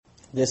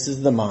This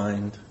is the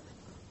mind.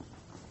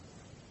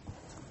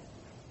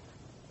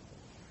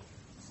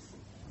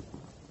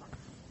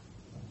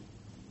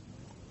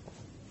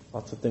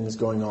 Lots of things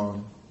going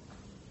on.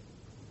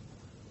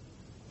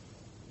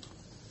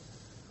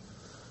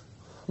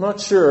 I'm not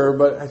sure,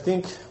 but I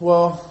think,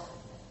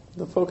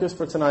 the focus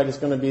for tonight is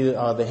going to be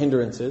the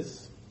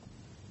hindrances,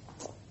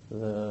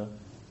 the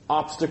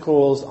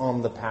obstacles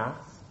on the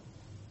path,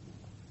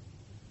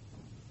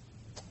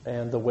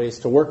 and the ways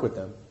to work with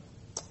them,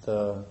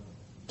 the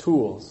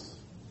tools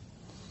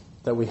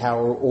that we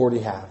already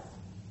have.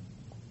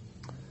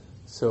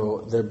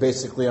 So they're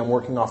basically, I'm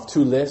working off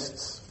two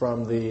lists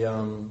from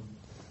the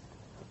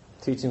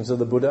teachings of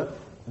the Buddha.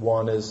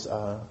 One is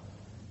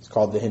it's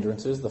called the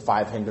hindrances, the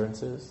 5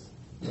 hindrances,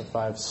 the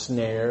 5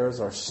 snares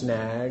or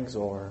snags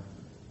or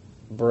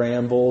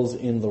brambles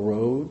in the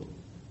road.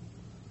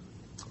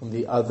 And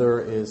the other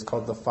is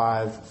called the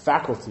 5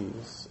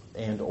 faculties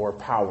and or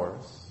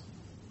powers.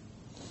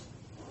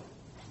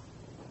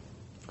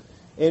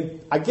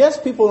 And I guess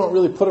people don't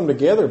really put them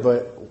together,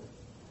 but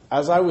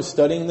as I was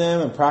studying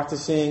them and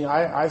practicing,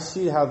 I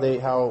see how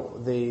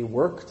they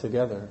work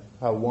together,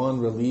 how one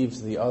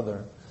relieves the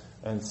other.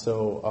 And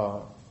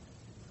so,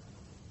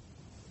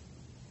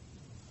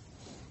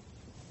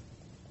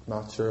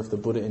 not sure if the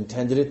Buddha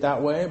intended it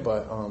that way,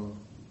 but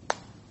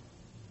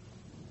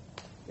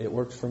it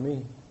worked for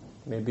me.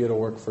 Maybe it'll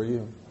work for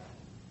you.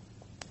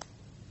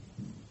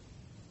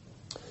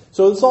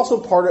 So it's also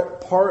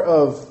part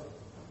of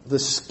the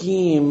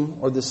scheme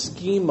or the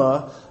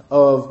schema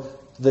of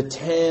the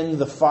 10,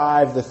 the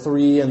 5, the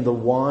 3, and the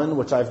 1,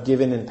 which I've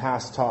given in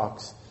past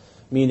talks,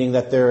 meaning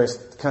that there is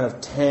kind of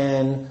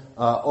 10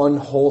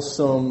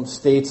 unwholesome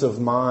states of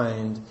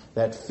mind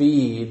that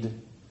feed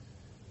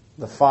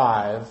the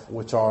 5,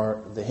 which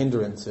are the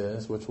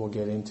hindrances, which we'll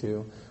get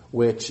into,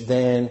 which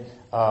then,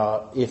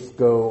 if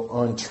go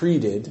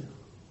untreated,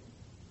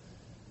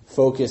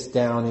 focus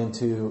down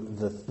into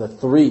the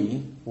 3,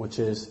 which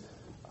is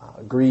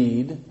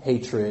greed,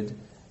 hatred,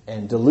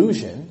 and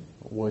delusion,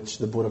 which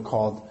the Buddha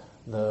called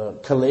the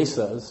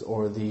kilesas,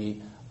 or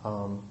the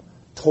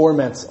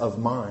torments of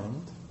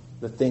mind,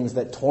 the things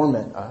that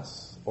torment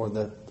us, or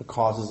the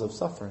causes of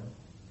suffering.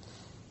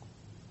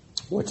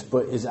 Which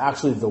is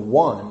actually the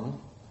one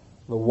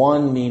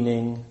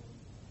meaning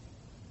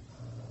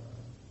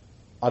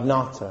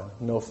anatta,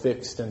 no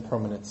fixed and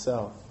permanent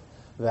self,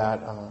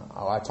 that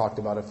I talked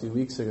about a few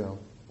weeks ago.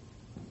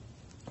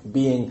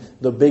 Being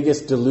the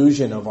biggest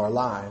delusion of our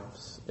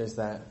lives is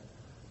that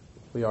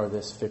we are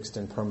this fixed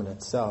and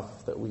permanent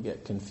self that we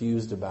get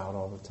confused about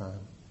all the time.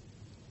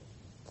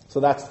 So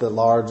that's the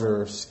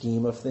larger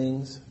scheme of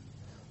things,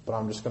 but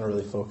I'm just going to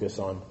really focus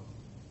on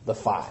the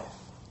 5.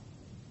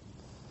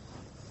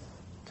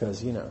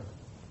 Because,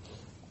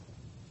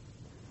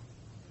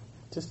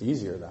 just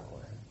easier that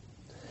way.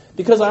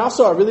 Because I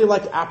really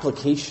like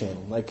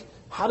application. Like,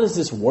 how does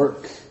this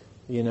work,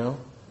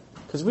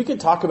 Because we could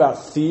talk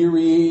about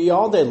theory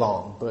all day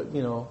long, but,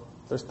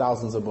 there's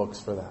thousands of books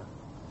for that.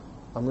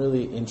 I'm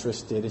really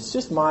interested. It's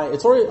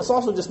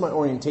also just my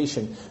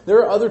orientation. There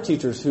are other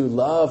teachers who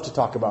love to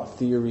talk about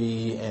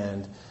theory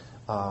and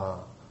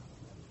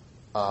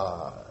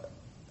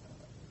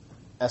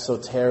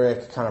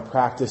esoteric kind of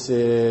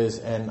practices,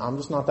 and I'm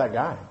just not that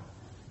guy.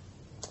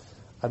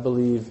 I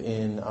believe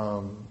in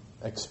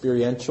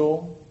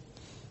experiential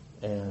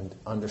and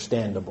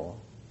understandable.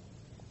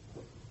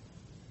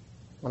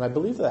 And I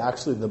believe that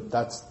actually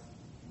that's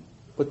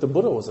what the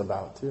Buddha was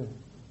about too.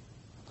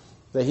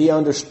 That he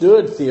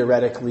understood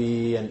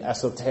theoretically and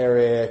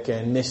esoteric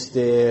and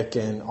mystic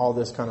and all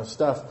this kind of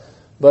stuff.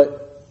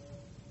 But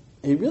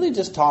he really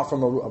just taught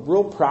from a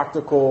real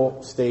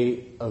practical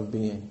state of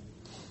being.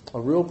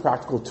 A real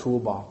practical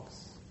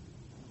toolbox.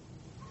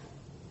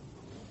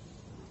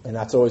 And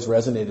that's always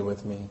resonated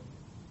with me.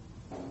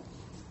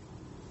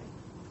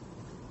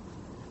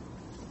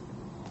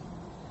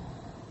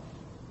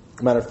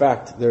 Matter of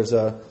fact, there's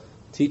a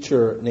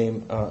teacher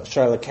named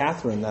Shyla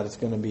Catherine that is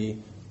going to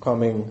be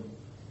coming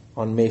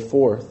on May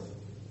 4th.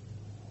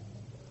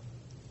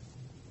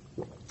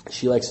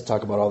 She likes to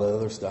talk about all the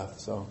other stuff,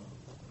 so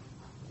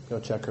go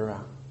check her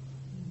out.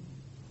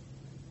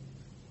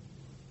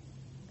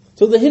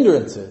 So the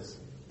hindrances.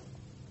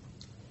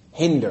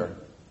 Hinder.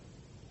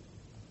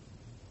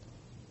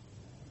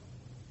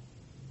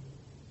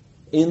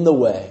 In the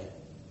way.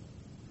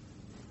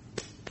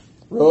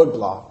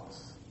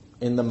 Roadblocks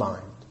in the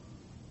mind.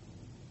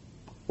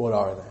 What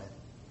are they?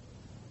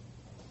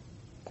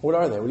 What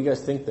are they? What do you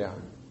guys think they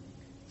are?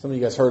 Some of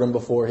you guys heard them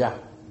before, yeah.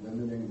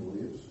 Limiting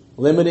beliefs.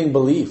 Limiting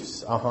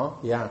beliefs,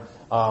 yeah.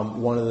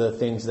 One of the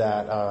things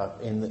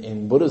that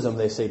in Buddhism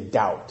they say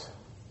doubt,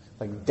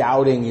 like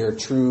doubting your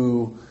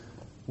true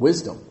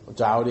wisdom,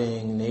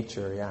 doubting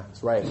nature. Yeah,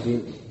 that's right.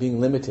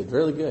 Being limited,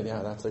 really good.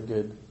 Yeah, that's a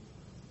good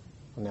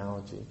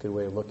analogy, a good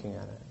way of looking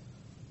at it.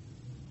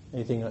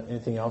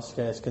 Anything else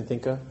you guys can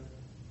think of?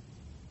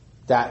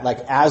 That, like,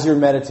 as you're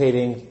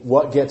meditating,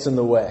 what gets in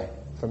the way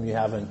from you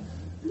having,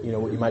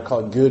 what you might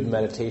call good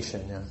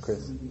meditation? Yeah,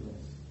 Chris.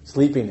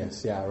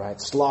 Sleepiness, yeah,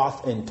 right.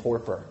 Sloth and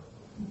torpor.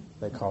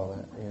 they call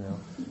it,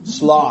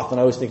 Sloth, and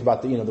I always think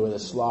about the way the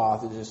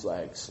sloth is just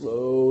like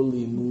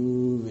slowly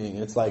moving.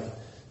 It's like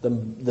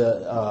and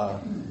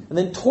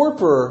then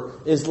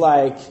torpor is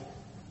like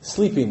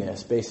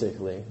sleepiness,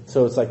 basically.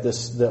 So it's like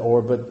this,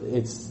 but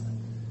it's,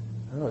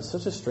 I don't know, it's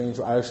such a strange,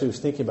 I actually was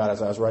thinking about it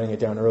as I was writing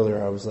it down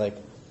earlier. I was like,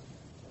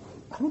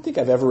 I don't think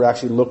I've ever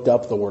actually looked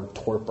up the word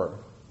torpor.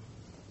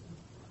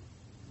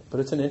 But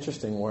it's an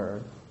interesting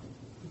word.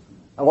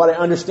 And what I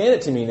understand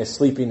it to mean is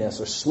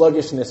sleepiness or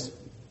sluggishness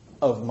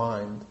of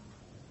mind.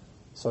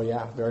 So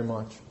yeah, very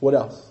much. What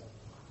else?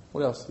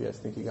 What else do you guys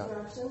think you got?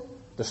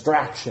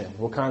 Distraction.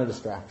 What kind of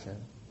distraction?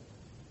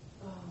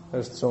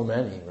 There's so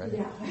many, right?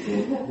 Yeah.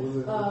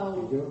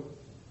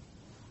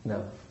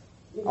 No.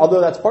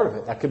 Although that's part of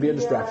it. That could be a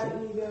distraction.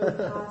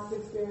 Past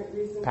experience,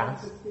 recent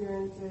past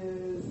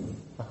experiences,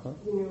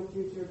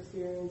 future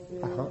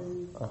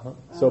experiences.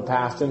 So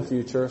past and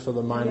future, so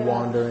the mind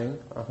wandering.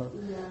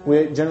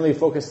 We generally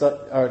focus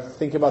or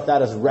think about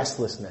that as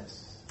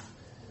restlessness.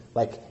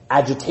 Like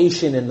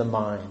agitation in the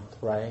mind,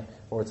 right?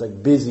 Or it's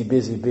like busy,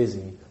 busy,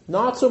 busy.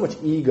 Not so much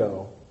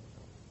ego.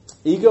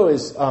 Ego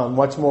is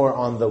much more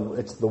on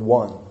it's the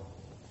one.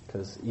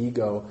 Because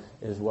ego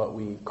is what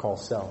we call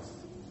self.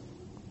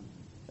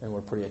 And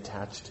we're pretty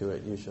attached to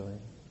it usually.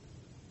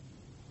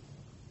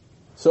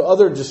 So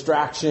other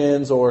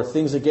distractions or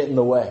things that get in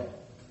the way.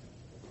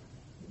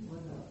 What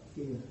about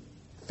fear?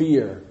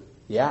 Fear.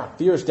 Yeah,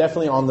 fear is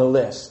definitely on the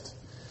list.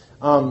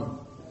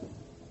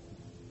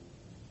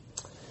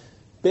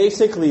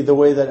 Basically, the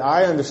way that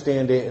I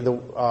understand it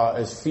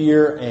is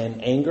fear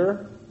and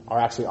anger are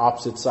actually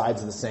opposite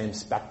sides of the same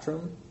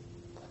spectrum.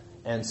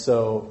 And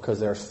so, because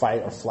there's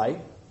fight or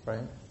flight,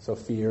 right? So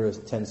fear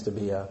tends to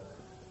be a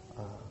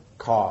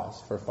cause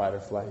for fight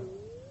or flight.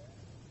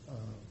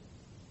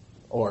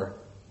 Or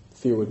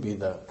fear would be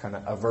the kind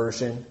of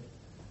aversion,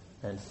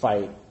 and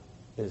fight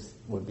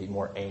would be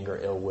more anger,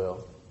 ill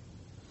will.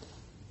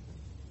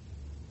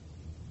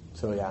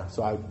 So yeah,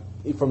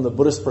 from the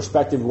Buddhist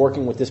perspective,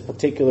 working with this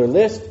particular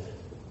list,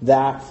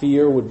 that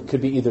fear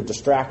could be either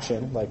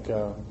distraction, like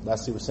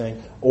Leslie was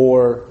saying,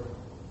 or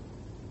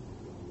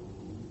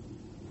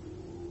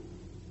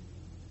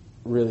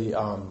really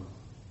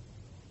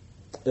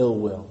ill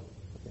will,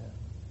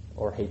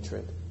 or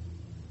hatred,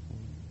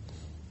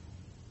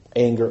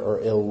 anger or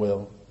ill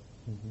will,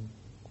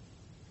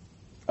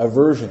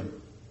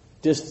 aversion,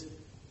 just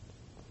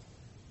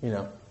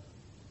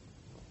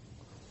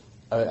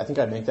I think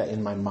I'd make that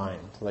in my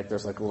mind. Like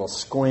there's like a little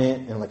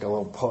squint and like a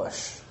little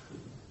push.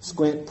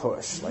 Squint,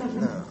 push. Like,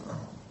 no.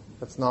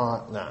 That's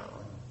not, no.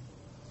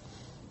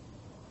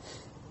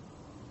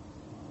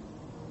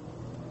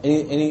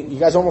 You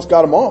guys almost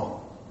got them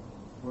all.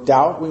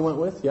 Doubt we went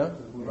with, yeah?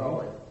 What about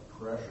like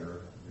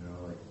pressure?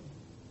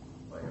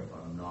 Like if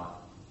I'm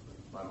not,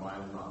 my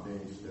mind's not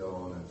being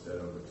still, and instead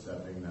of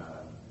accepting that,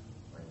 I'm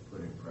like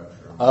putting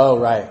pressure on. Oh,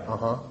 right.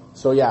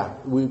 So yeah,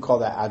 we call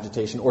that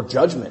agitation or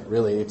judgment.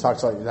 Really, it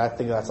talks like that. I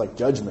think that's like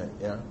judgment.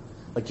 Yeah,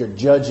 like you're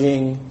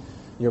judging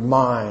your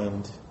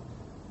mind,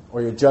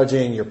 or you're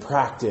judging your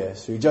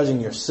practice, or you're judging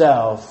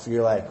yourself.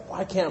 You're like,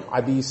 why can't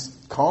I be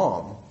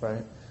calm?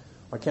 Right?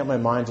 Why can't my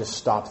mind just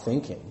stop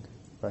thinking?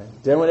 Right?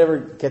 Did anyone ever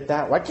get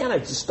that? Why can't I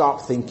just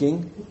stop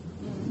thinking?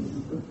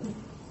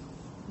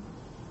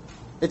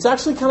 It's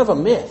actually kind of a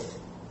myth.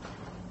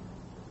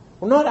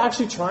 We're not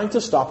actually trying to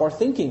stop our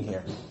thinking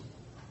here.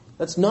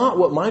 That's not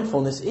what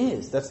mindfulness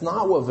is. That's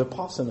not what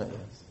vipassana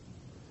is.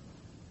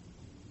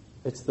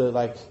 It's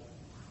I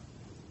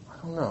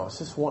don't know,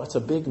 it's a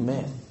big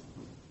myth.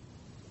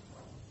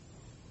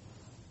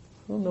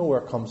 I don't know where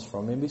it comes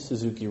from. Maybe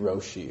Suzuki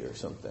Roshi or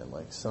something,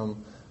 like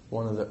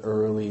one of the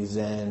early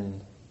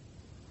Zen,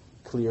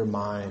 clear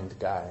mind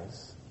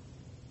guys.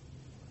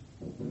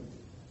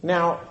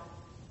 Now,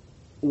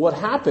 what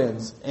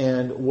happens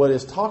and what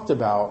is talked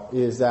about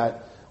is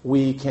that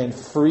we can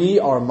free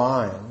our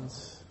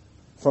minds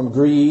from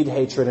greed,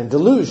 hatred, and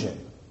delusion.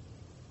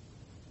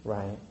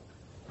 Right?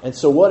 And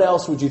so what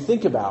else would you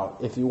think about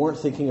if you weren't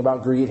thinking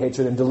about greed,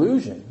 hatred, and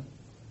delusion?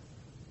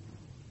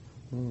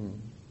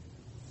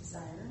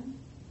 Desire.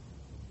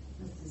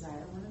 Was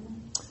desire one of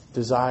them?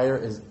 Desire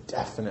is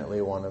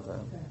definitely one of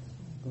them.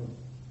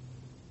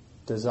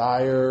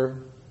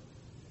 Desire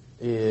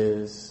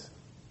is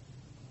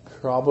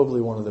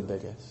probably one of the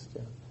biggest.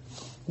 Yeah.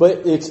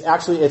 But it's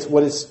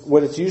what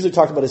it's usually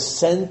talked about is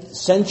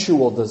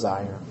sensual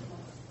desire.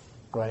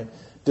 Right?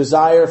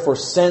 Desire for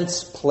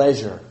sense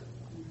pleasure.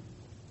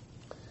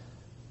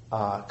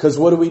 Because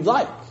what do we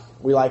like?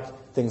 We like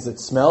things that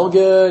smell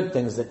good,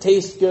 things that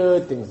taste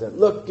good, things that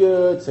look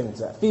good, things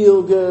that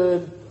feel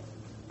good.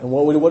 And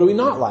what do we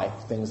not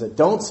like? Things that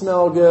don't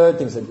smell good,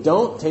 things that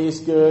don't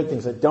taste good,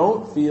 things that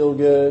don't feel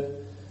good.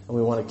 And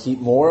we want to keep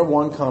more of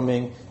one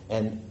coming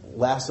and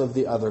less of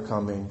the other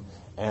coming.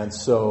 And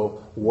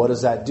so what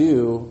does that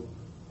do?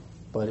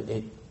 But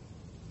it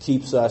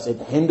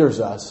hinders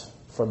us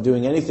from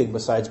doing anything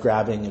besides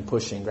grabbing and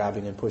pushing,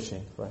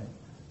 right?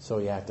 So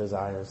yeah,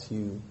 desire is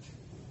huge.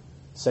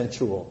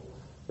 Sensual.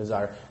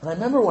 desire. And I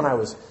remember when I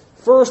was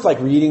first like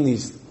reading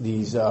these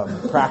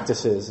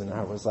practices, and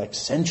I was like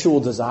sensual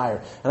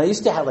desire, and I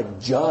used to have like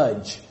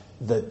judge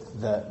the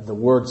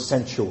word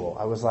sensual.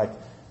 I was like,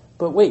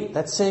 but wait,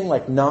 that's saying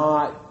like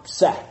not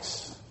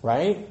sex,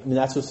 right? I mean,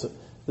 that's what's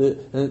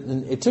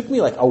and it took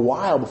me like a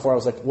while before I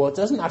was like, well, it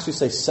doesn't actually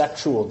say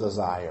sexual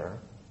desire.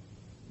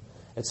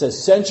 It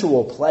says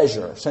sensual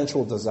pleasure,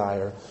 sensual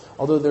desire.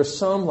 Although there's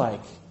some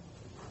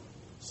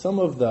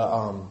of the,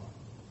 I'm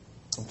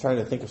trying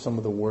to think of some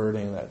of the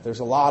wording there's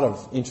a lot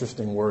of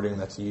interesting wording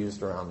that's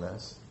used around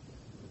this.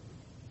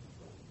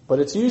 But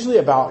it's usually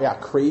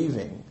about,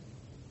 craving.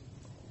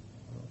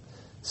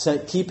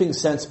 Keeping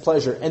sense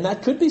pleasure. And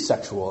that could be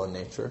sexual in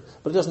nature.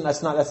 But it doesn't,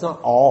 that's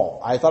not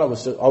all. I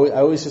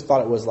always just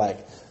thought it was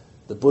like,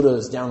 the Buddha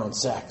is down on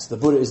sex. The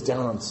Buddha is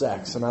down on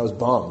sex. And I was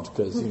bummed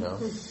because,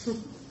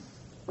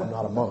 I'm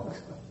not a monk.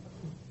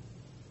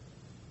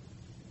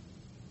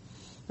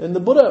 And the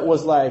Buddha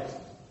was like,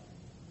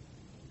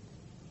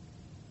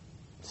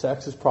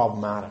 sex is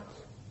problematic.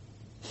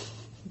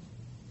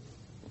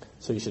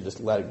 So you should just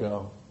let it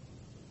go.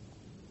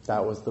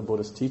 That was the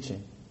Buddha's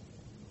teaching.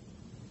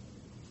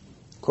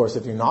 Of course,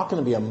 if you're not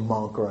going to be a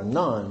monk or a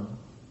nun,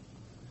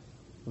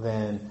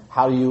 then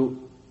how do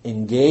you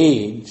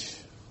engage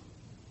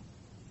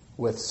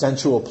with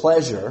sensual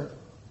pleasure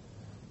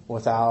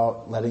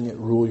without letting it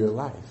rule your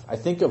life? I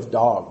think of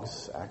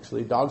dogs,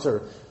 actually.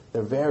 They're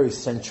very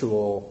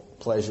sensual,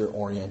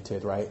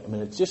 pleasure-oriented, right? I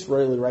mean, it's just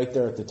really right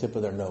there at the tip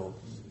of their nose.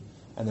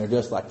 And they're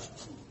just like,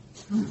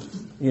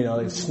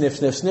 they sniff,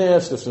 sniff,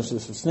 sniff, sniff, sniff,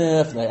 sniff,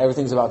 sniff. And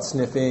everything's about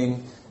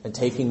sniffing and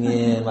taking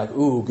in, like,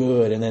 ooh,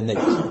 good. And then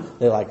they'll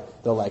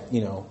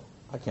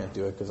I can't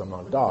do it because I'm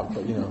not a dog,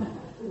 but,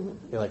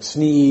 they like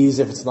sneeze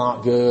if it's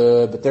not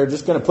good. But they're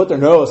just going to put their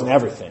nose in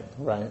everything,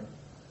 right?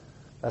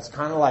 That's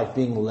kind of like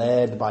being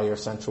led by your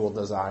sensual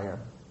desire,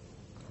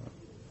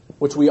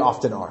 which we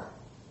often are.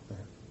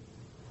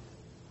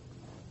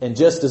 And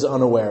just as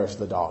unaware as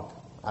the dog.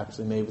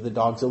 Actually, maybe the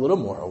dog's a little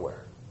more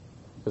aware.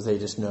 Because they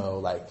just know,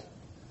 like,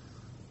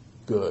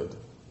 good.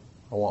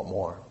 I want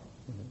more.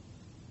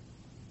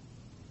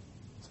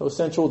 So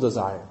sensual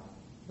desire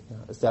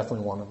is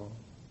definitely one of them.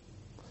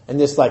 And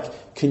this,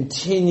 like,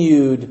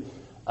 continued,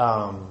 we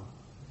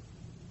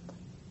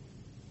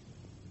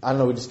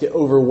just get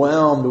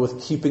overwhelmed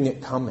with keeping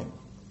it coming.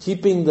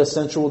 Keeping the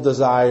sensual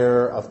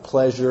desire of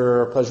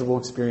pleasure, pleasurable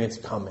experience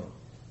coming.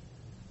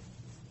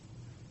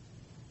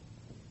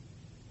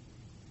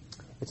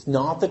 It's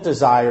not that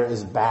desire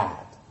is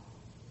bad.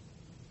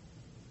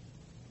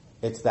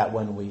 It's that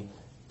when we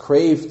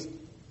crave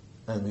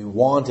and we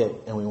want it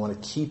and we want to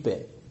keep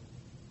it,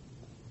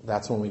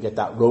 that's when we get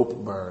that rope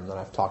burn that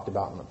I've talked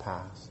about in the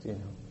past.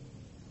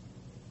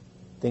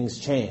 Things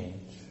change.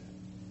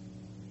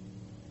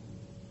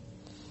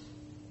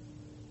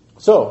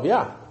 So,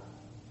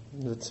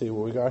 let's see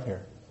what we got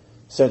here.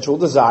 Sensual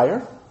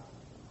desire,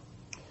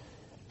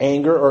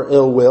 anger or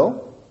ill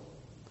will,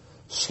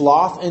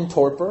 sloth and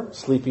torpor,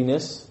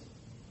 sleepiness,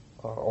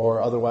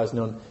 or otherwise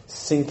known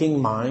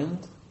sinking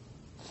mind,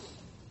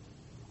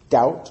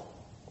 doubt,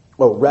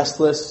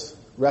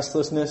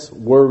 restlessness,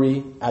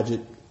 worry,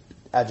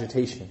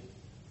 agitation.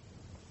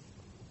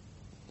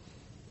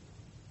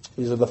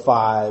 These are the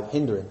 5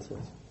 hindrances.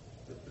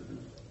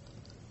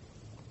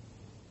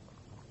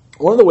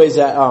 One of the ways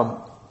that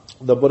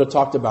the Buddha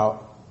talked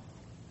about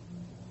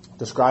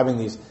describing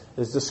these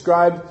is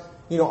describe,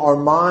 our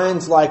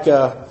minds like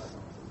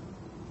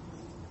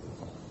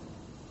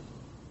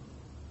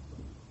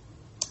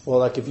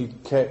like if you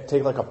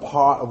take like a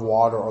pot of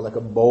water or like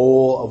a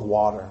bowl of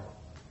water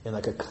in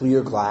like a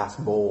clear glass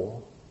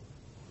bowl.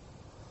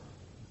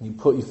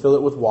 You fill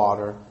it with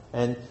water,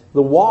 and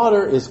the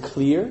water is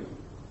clear.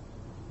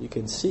 You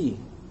can see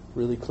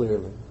really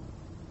clearly.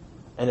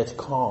 And it's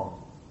calm.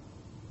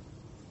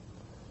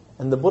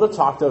 And the Buddha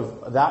talked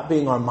of that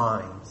being our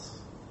minds.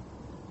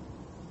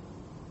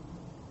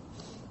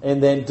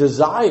 And then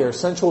desire,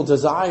 sensual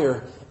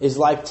desire, is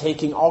like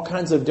taking all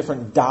kinds of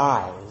different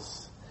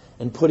dyes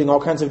and putting all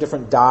kinds of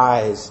different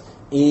dyes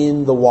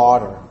in the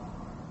water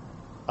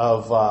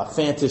of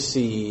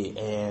fantasy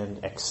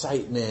and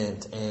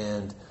excitement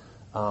and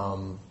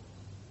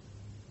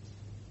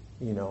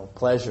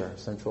pleasure,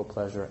 sensual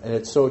pleasure. And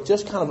it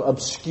just kind of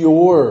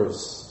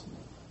obscures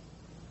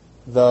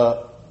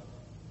the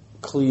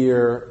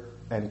clear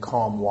and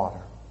calm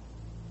water.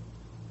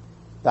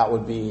 That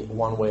would be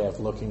one way of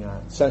looking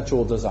at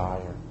sensual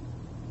desire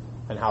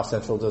and how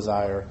sensual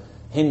desire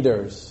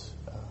hinders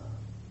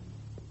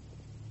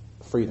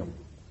freedom.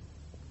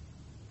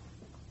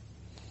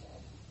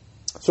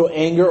 So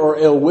anger or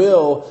ill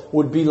will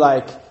would be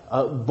like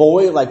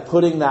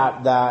putting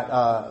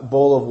that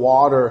bowl of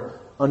water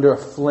under a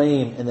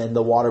flame and then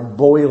the water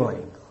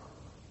boiling,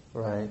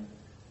 right?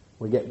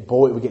 We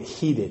get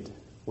heated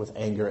with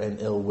anger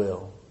and ill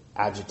will,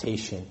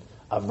 agitation,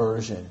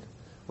 aversion.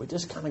 We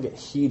just kind of get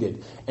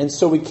heated. And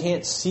so we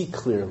can't see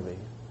clearly.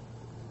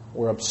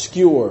 We're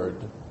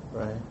obscured,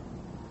 right?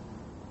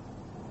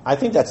 I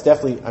think that's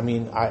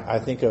definitely, I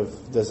think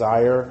of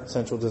desire,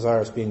 sensual desire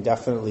as being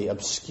definitely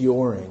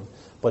obscuring.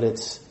 but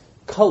it's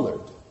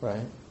colored,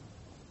 right?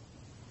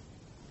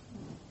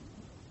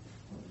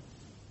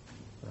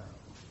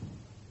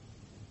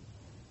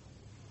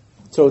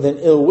 So then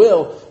ill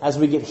will, as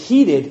we get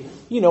heated,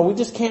 we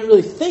just can't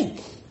really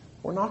think.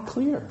 We're not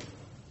clear.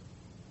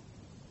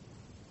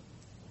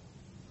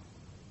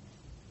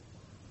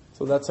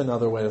 So that's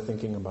another way of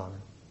thinking about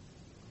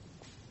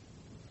it.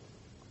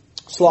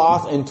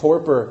 Sloth and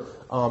torpor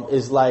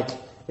is like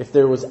if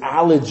there was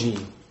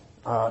algae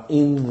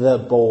in the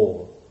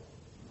bowl.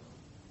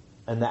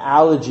 And the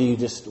algae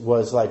just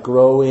was like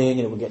growing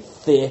and it would get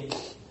thick.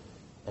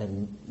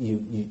 And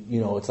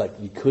it's like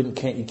you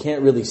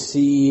can't really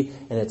see,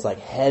 and it's like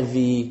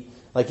heavy.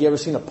 Like, you ever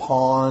seen a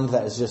pond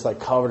that is just like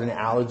covered in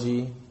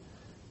algae?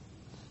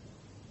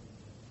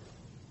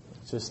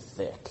 It's just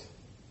thick.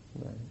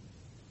 Right?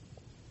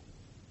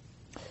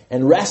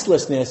 And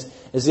restlessness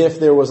is if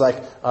there was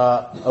like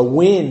a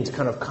wind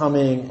kind of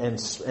coming and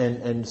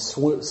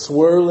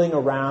swirling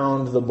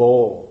around the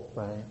bowl,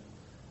 right?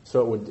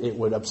 So it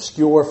would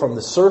obscure from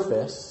the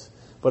surface,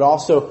 but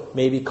also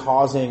maybe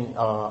causing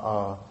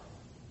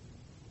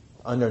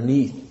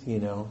underneath,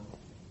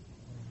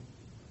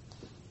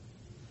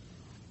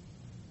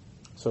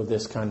 So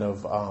this kind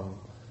of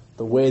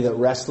the way that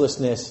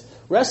restlessness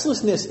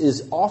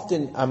is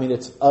often,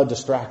 it's a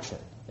distraction.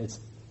 It's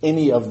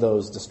any of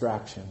those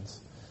distractions.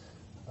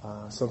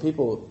 Some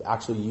people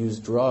actually use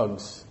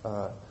drugs,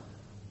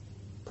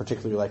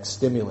 particularly like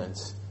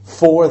stimulants,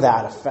 for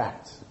that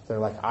effect. They're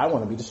like, I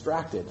want to be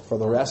distracted for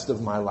the rest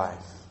of my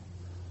life.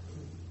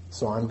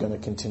 So I'm going to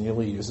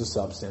continually use a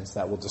substance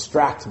that will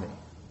distract me.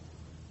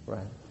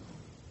 Right?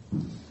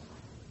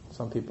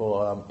 Some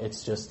people,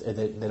 it's just,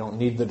 they don't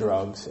need the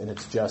drugs, and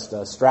it's just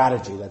a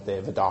strategy that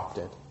they've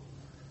adopted.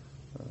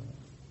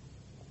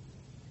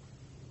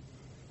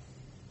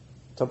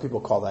 Some people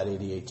call that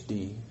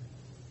ADHD.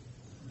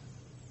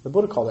 The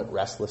Buddha called it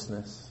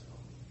restlessness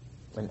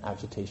and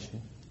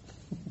agitation.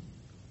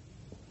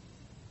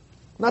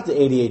 Not that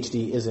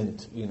ADHD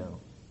isn't,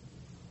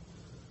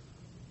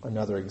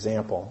 another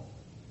example.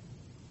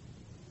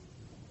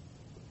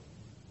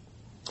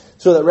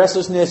 So that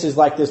restlessness is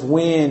like this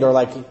wind, or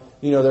like,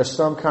 there's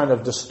some kind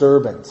of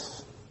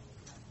disturbance.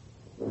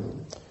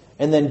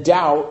 And then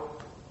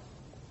doubt.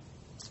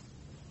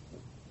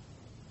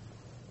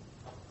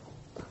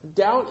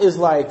 Doubt is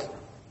like,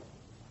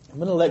 I'm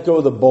going to let go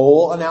of the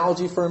bowl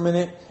analogy for a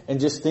minute and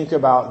just think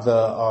about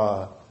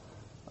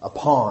a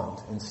pond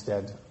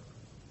instead.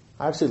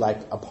 I actually like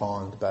a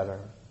pond better.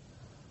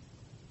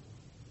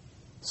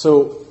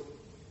 So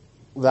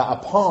a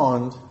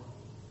pond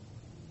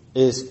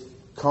is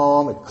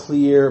calm and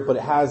clear, but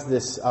it has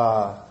this,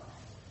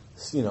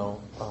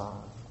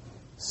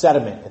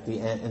 sediment at the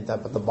end and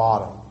at the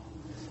bottom.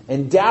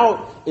 And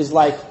doubt is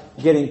like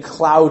getting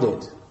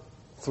clouded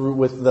through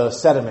with the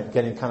sediment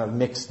getting kind of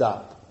mixed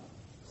up.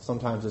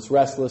 Sometimes it's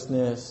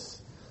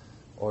restlessness,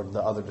 or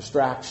the other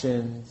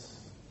distractions,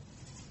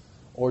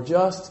 or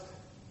just,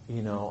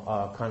 kind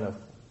of,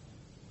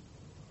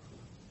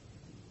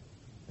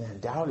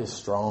 doubt is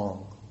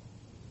strong.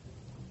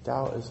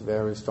 Doubt is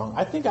very strong.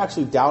 I think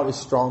actually doubt is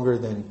stronger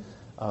than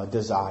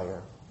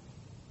desire.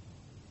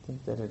 I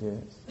think that it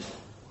is.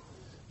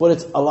 But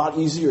it's a lot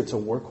easier to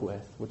work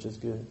with, which is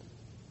good.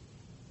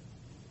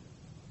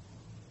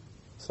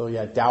 So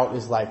doubt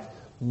is like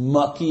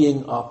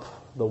mucking up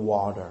the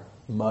water,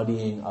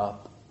 muddying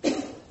up.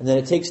 And then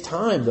it takes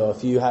time, though,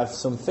 if you have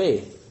some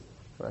faith,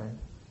 right?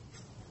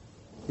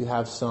 If you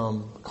have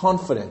some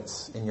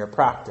confidence in your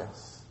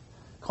practice,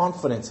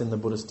 confidence in the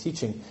Buddha's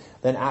teaching,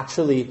 then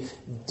actually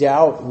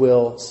doubt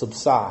will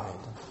subside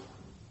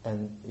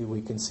and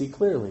we can see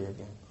clearly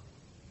again.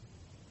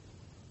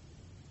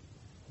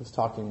 I was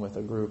talking with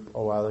a group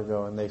a while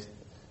ago, and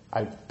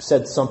I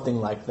said something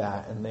like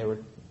that, and they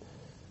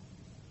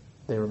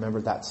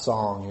remembered that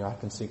song, I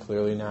can see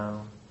clearly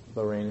now,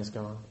 the rain is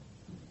gone.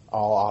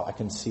 I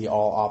can see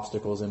all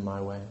obstacles in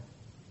my way.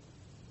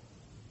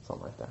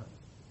 Something like that.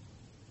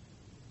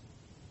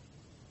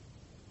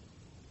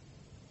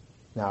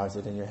 Now is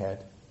it in your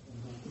head?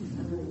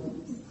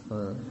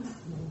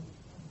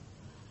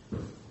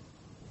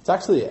 It's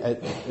actually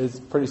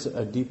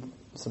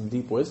some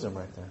deep wisdom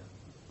right there.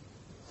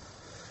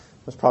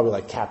 It's probably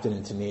like Captain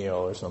and Tennille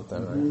or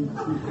something,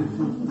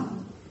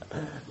 right?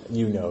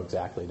 You know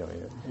exactly, don't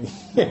you?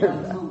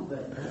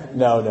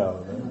 No.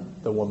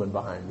 The woman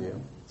behind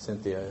you,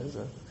 Cynthia, is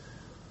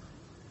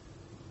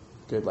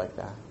good like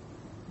that.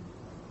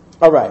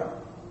 All right.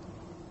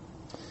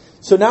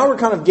 So now we're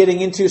kind of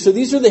getting into, so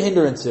these are the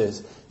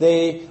hindrances.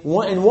 And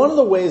one of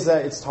the ways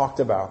that it's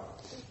talked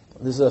about,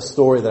 this is a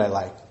story that I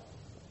like.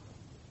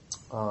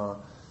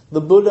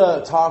 The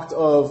Buddha talked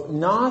of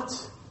not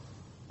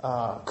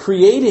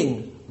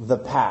creating the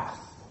path,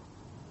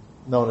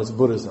 known as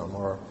Buddhism,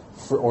 or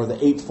the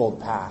Eightfold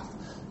Path.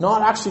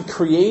 Not actually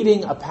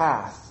creating a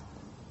path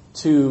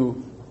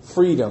to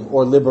freedom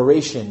or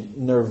liberation,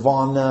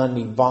 nirvana,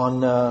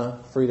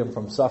 nibbana, freedom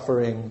from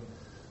suffering.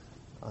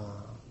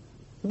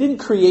 He didn't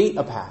create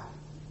a path.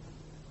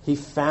 He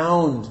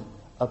found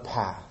a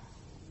path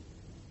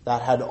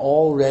that had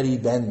already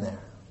been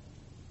there.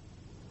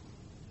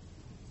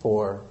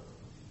 for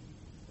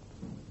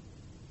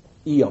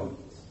eons.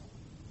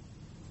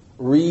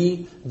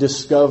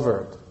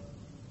 Rediscovered.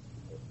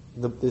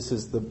 This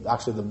is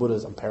actually the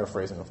Buddha's, I'm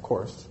paraphrasing, of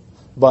course,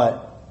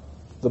 but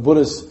the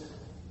Buddha's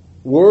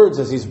words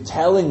as he's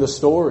telling the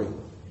story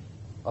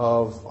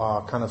of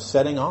kind of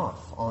setting off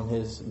on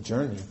his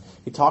journey.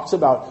 He talks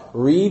about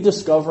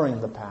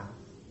rediscovering the path.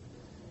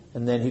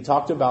 And then he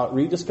talked about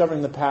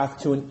rediscovering the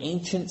path to an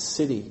ancient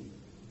city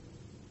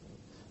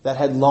that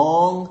had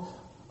long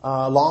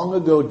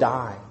ago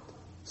died.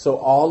 So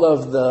all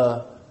of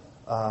the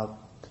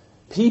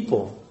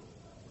people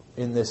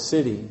in this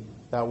city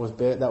that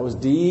was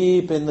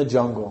deep in the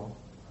jungle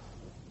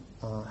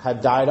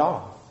had died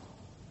off.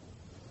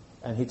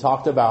 And he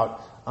talked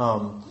about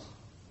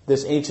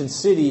this ancient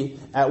city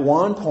at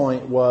one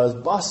point was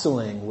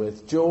bustling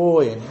with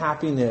joy and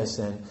happiness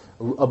and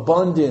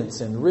abundance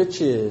and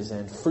riches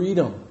and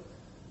freedom.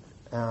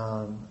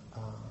 And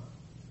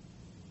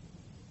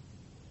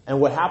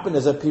what happened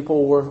is that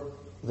people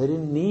they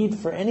didn't need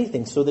for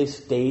anything, so they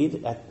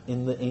stayed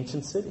in the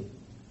ancient city.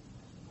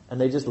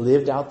 And they just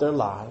lived out their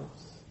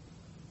lives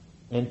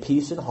in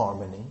peace and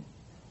harmony,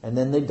 and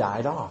then they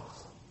died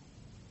off,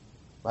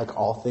 like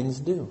all things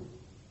do.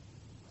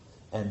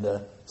 And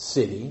the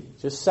city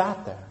just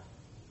sat there.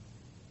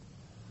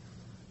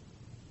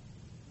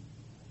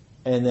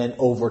 And then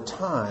over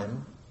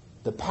time,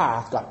 the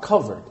path got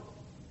covered,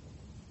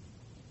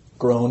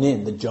 grown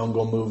in. The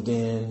jungle moved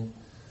in,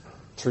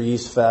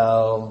 trees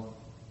fell,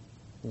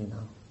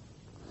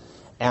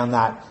 and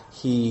that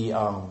he,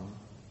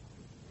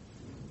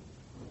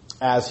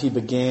 as he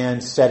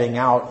began setting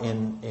out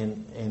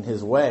in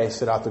his way,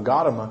 Siddhartha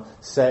Gautama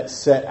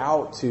set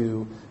out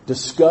to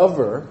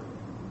discover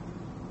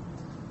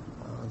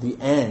the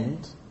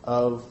end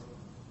of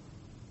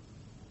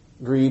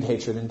greed,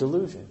 hatred, and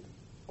delusion,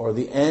 or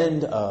the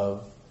end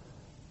of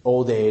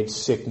old age,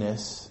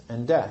 sickness,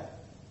 and death.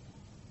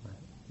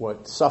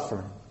 What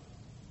suffering,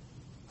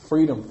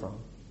 freedom from.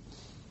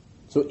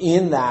 So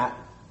in that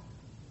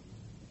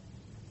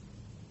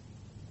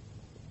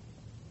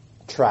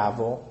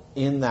travel,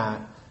 in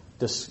that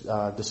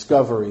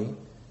discovery,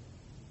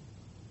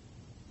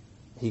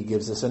 he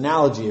gives this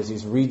analogy as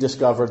he's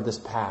rediscovered this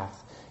path.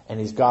 And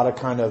he's got to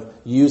kind of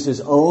use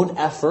his own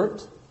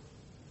effort,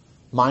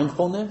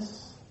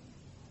 mindfulness,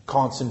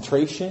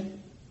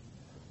 concentration,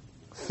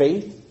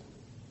 faith.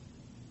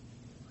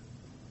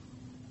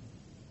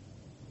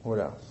 What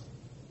else?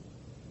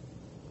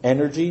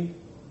 Energy,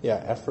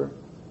 effort.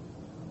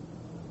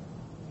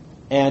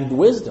 And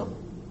wisdom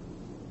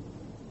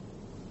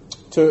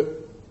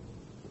to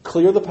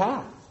clear the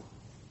path.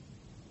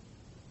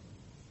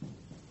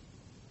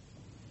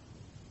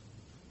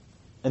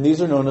 And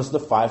these are known as the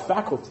 5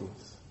 faculties.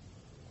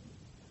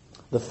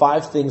 The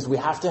 5 things we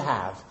have to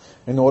have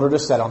in order to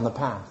set on the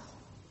path.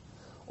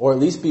 Or at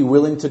least be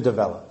willing to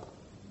develop.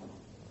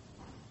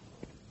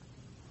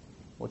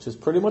 Which is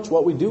pretty much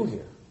what we do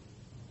here.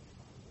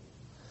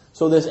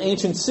 So this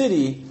ancient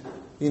city,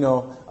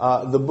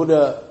 the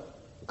Buddha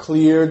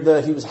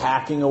cleared he was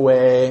hacking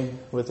away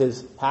with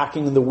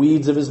hacking the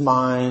weeds of his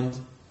mind.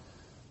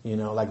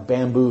 Like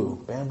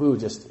bamboo. Bamboo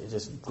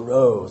just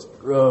grows,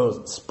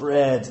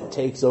 spreads, it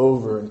takes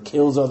over and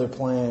kills other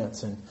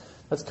plants. And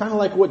that's kind of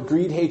like what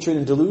greed, hatred,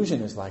 and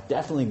delusion is like.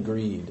 Definitely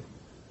greed.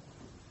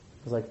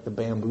 It's like the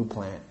bamboo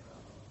plant.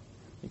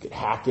 You could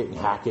hack it and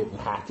hack it and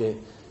hack it,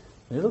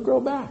 and it'll grow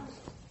back.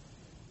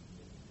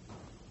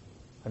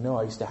 I know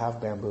I used to have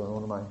bamboo in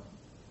one of my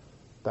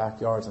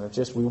backyards,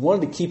 and we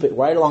wanted to keep it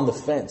right along the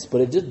fence,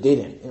 but it just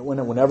didn't. It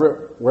went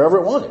wherever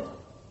it wanted.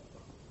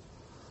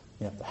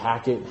 You have to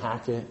hack it and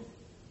hack it. And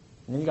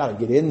then you got to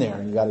get in there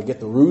and you got to get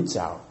the roots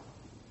out.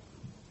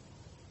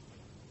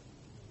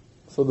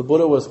 So the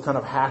Buddha was kind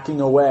of hacking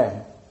away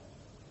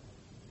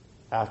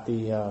at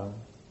the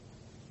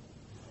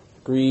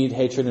greed,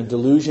 hatred, and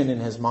delusion in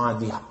his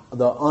mind,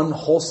 the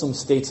unwholesome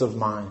states of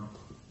mind.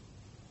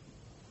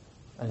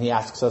 And he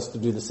asks us to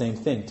do the same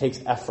thing. It takes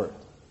effort.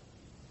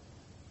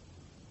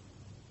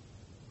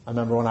 I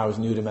remember when I was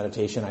new to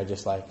meditation, I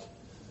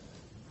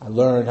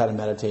learned how to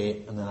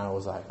meditate, and then I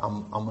was like,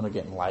 I'm going to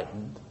get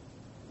enlightened.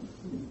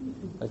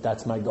 Like,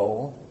 that's my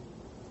goal.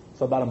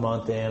 So about a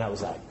month in, I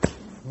was like,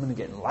 I'm going to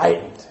get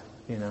enlightened,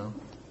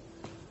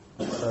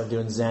 Started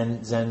doing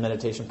Zen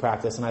meditation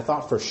practice, and I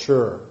thought for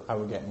sure I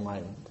would get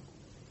enlightened.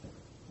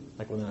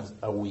 Like within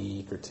a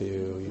week or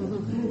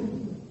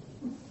 2,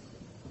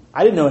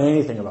 I didn't know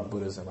anything about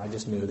Buddhism. I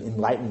just knew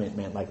enlightenment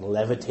meant like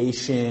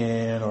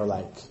levitation or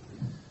like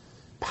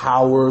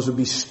powers would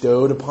be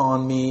bestowed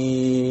upon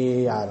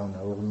me. I don't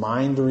know,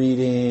 mind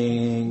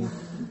reading,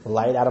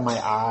 light out of my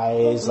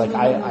eyes. Like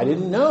I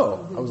didn't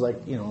know. I was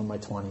like, in my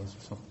 20s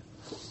or something.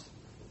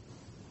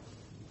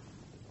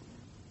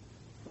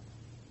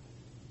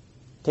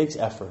 It takes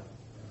effort.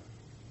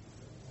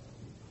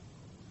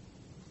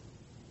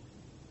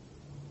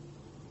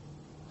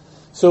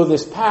 So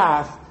this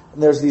path,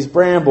 there's these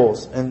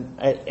brambles, and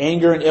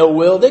anger and ill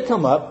will, they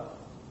come up,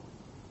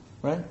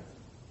 right?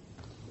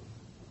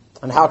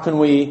 And how can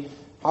we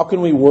How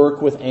can we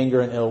work with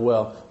anger and ill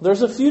will?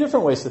 There's a few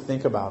different ways to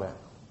think about it.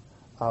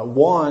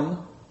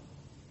 One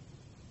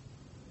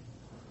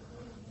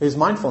is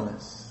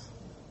mindfulness.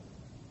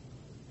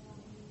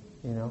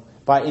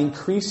 By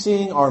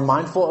increasing our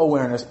mindful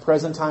awareness,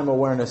 present time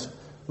awareness,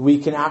 we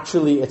can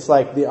actually, it's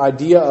like the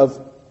idea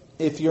of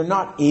if you're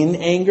not in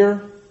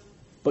anger,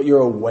 but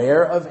you're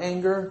aware of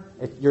anger,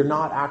 you're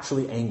not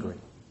actually angry.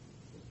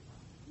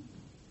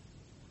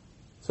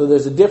 So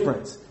there's a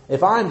difference.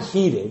 If I'm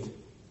heated,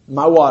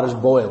 my water's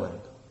boiling,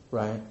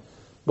 right?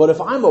 But if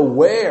I'm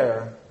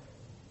aware,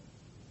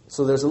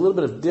 so there's a little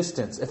bit of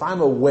distance. If I'm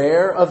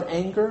aware of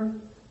anger,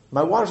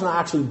 my water's not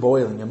actually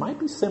boiling. It might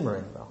be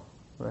simmering though,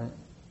 right?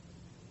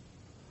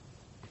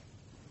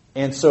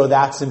 And so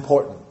that's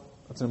important.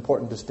 That's an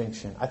important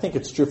distinction. I think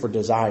it's true for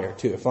desire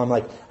too. If I'm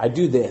like, I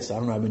do this, I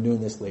don't know, I've been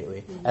doing this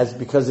lately,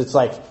 because it's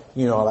like,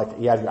 like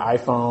you have your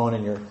iPhone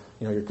and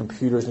your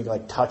computers, and you can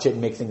like touch it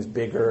and make things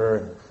bigger,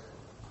 and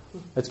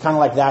it's kind of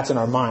like that's in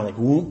our mind, like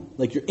whoop,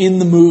 like you're in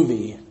the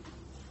movie,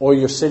 or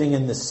you're sitting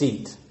in the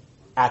seat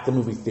at the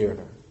movie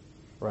theater,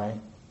 right?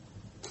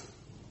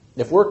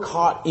 If we're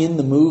caught in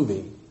the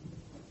movie,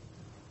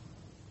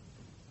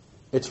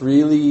 it's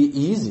really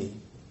easy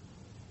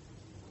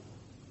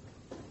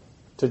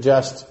to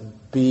just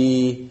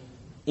be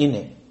in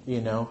it,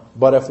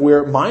 But if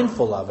we're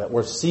mindful of it,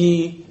 we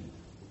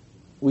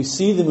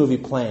see the movie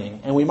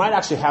playing, and we might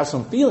actually have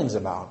some feelings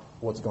about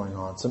what's going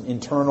on, some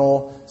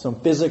internal, some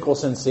physical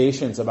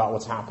sensations about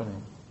what's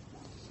happening.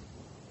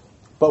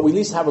 But we at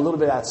least have a little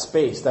bit of that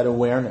space, that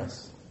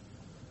awareness.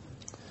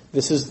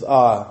 This is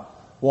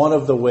one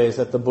of the ways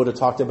that the Buddha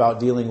talked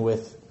about dealing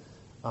with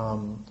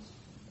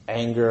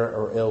anger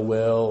or ill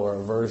will or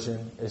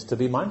aversion, is to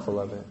be mindful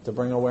of it, to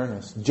bring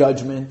awareness.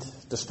 Judgment,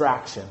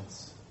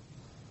 distractions.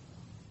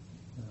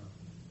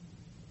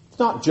 It's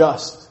not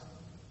just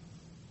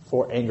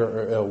for anger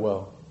or ill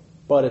will,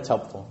 but it's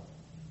helpful.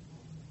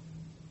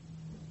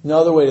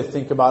 Another way to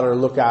think about it or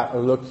look at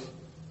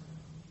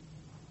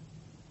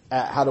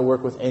how to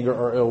work with anger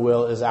or ill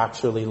will is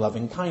actually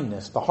loving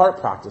kindness, the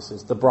heart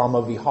practices, the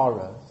Brahma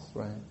Viharas,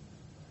 right?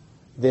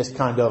 This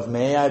kind of,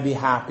 may I be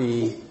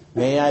happy,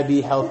 may I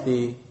be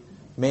healthy,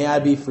 may I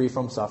be free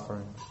from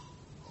suffering.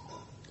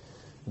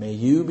 May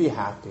you be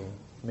happy,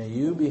 may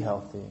you be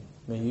healthy,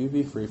 may you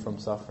be free from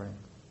suffering.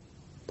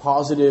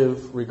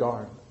 Positive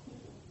regard.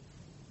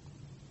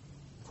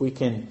 If we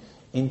can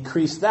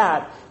increase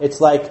that, it's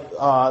like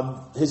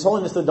His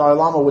Holiness the Dalai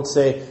Lama would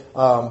say,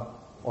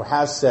 or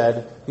has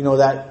said,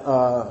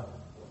 that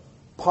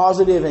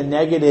positive and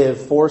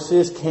negative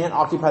forces can't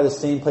occupy the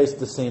same place at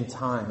the same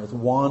time. It's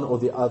one or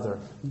the other.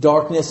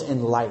 Darkness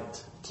and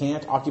light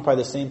can't occupy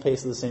the same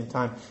place at the same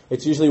time.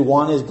 It's usually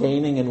one is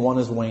gaining and one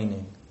is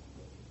waning.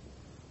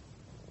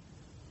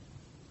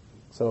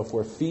 So if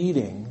we're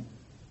feeding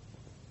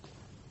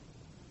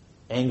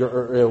anger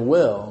or ill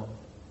will,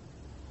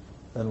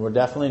 then we're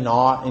definitely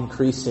not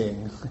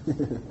increasing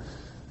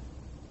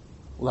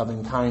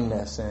loving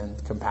kindness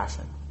and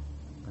compassion.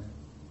 Right?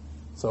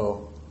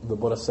 So the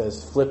Buddha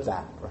says, flip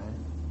that, right?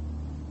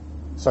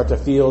 Start to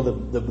feel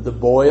the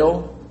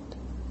boil,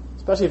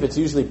 especially if it's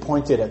usually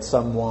pointed at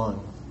someone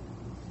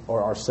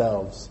or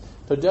ourselves.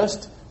 So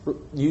just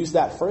use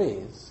that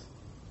phrase,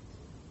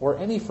 or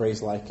any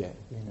phrase like it,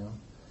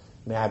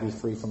 May I be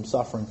free from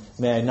suffering.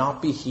 May I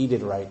not be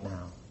heated right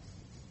now.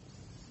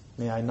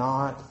 May I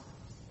not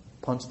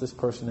punch this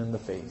person in the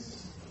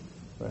face,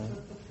 right?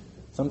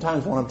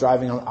 Sometimes when I'm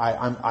driving,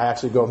 I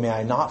actually go, may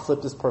I not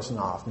flip this person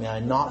off? May I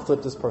not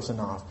flip this person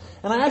off?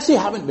 And I actually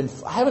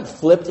haven't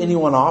flipped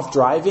anyone off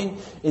driving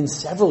in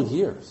several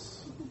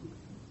years.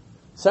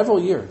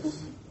 Several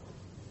years.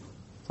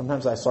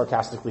 Sometimes I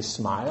sarcastically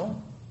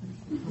smile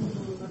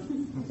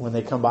when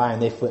they come by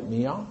and they flip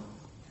me off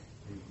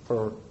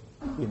for,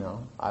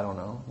 I don't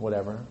know,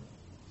 whatever.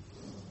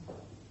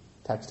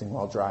 Texting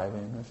while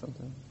driving or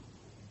something.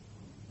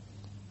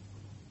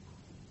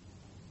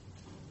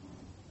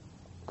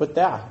 But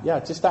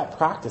just that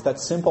practice, that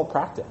simple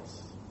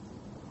practice.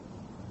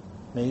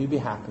 May you be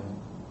happy.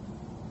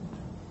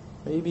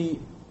 May you be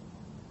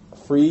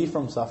free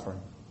from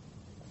suffering.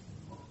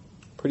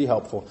 Pretty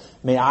helpful.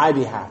 May I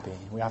be happy.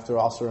 We have to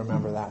also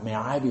remember that. May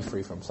I be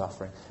free from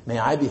suffering. May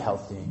I be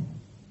healthy.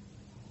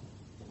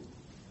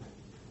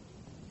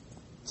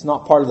 It's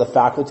not part of the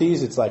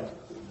faculties. It's like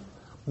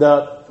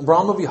the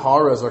Brahma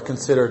Viharas are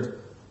considered,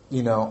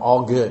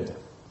 all good,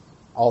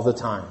 all the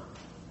time.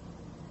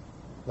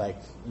 Like,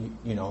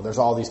 there's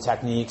all these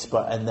techniques,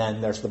 and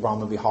then there's the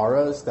Brahma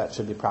Viharas that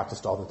should be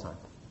practiced all the time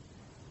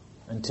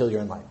until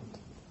you're enlightened.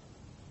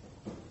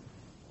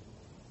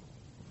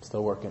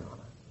 Still working on it.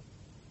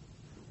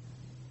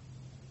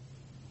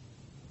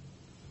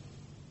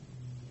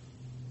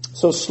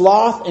 So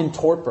sloth and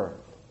torpor,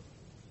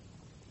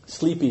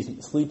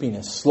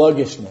 sleepiness,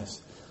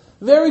 sluggishness,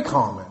 very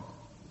common.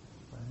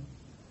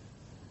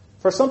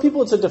 For some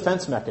people, it's a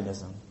defense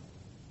mechanism.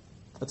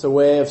 It's a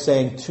way of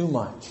saying too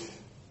much.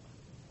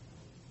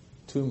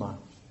 Too much.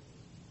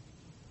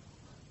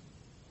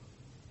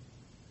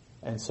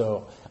 And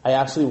so I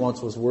actually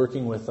once was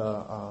working with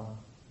a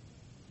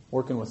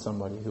working with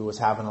somebody who was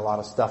having a lot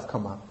of stuff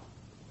come up.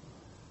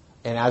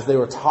 And as they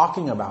were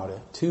talking about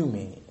it to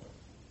me,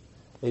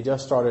 they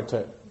just started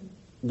to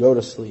go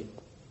to sleep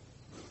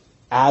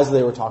as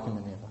they were talking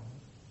to me about it.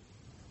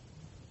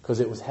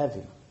 Because it was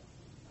heavy.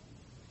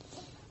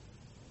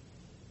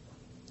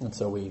 And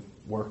so we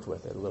worked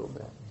with it a little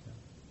bit.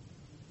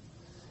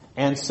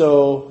 And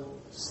so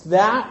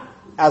that,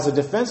 as a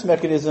defense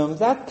mechanism,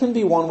 that can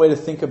be one way to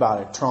think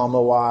about it,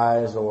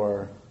 trauma-wise,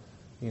 or,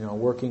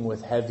 working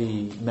with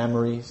heavy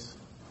memories,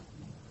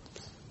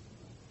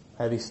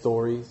 heavy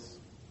stories.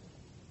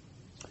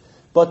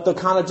 But the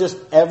kind of just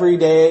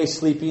everyday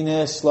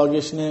sleepiness,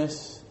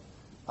 sluggishness,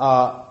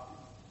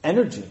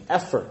 energy,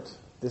 effort.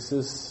 This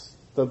is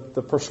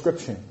the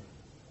prescription.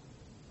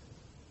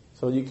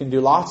 So you can do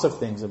lots of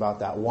things about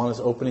that. One is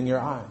opening your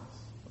eyes.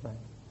 Right?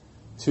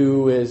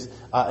 Two is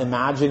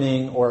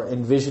imagining or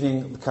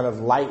envisioning the kind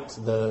of light,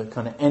 the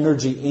kind of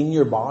energy in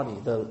your body,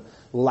 the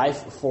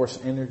life force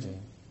energy.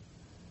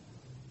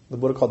 The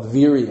Buddha called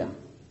virya,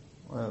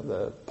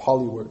 the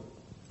Pali word,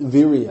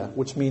 virya,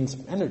 which means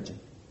energy.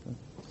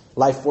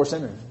 Life force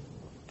energy.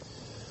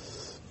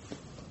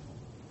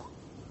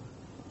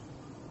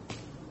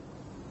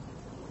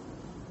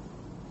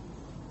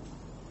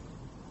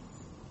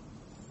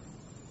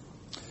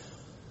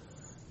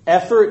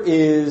 Effort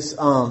is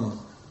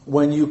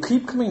when you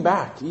keep coming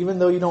back, even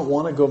though you don't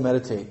want to go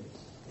meditate.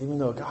 Even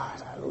though,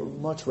 God, I would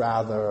much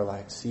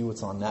rather see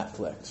what's on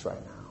Netflix right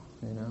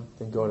now,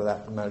 than go to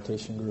that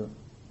meditation group.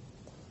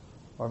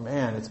 Or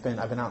man, I've been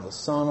out in the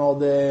sun all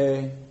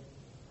day.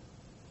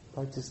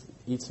 Just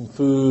eat some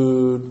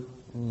food,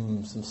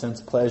 some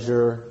sense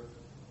pleasure,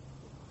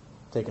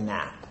 take a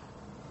nap.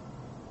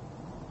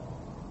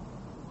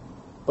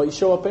 But you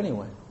show up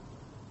anyway.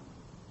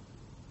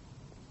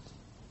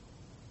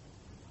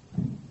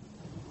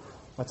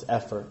 That's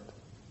effort.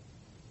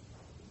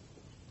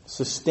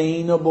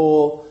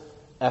 Sustainable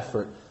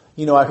effort.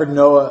 I heard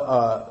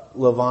Noah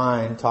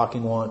Levine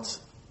talking once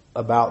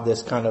about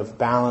this kind of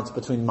balance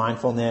between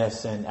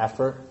mindfulness and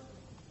effort.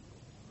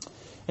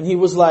 And he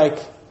was like,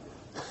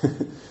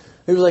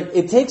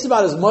 it takes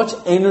about as much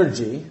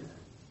energy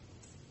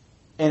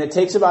and it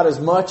takes about as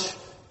much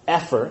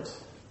effort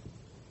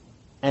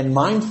and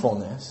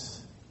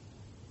mindfulness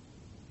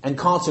and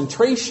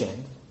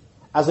concentration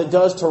as it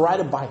does to ride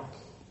a bike.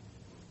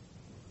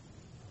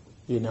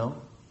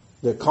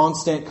 The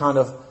constant kind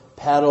of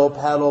pedal,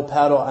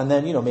 and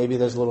then, maybe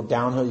there's a little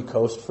downhill, you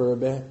coast for a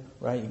bit,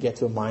 right? You get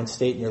to a mind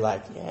state and you're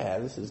like, yeah,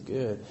 this is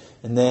good.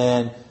 And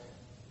then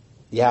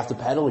you have to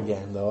pedal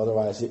again, though,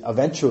 otherwise,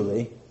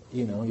 eventually,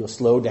 you'll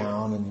slow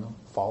down and you'll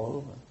fall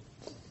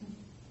over.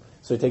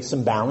 So it takes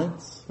some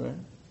balance, right?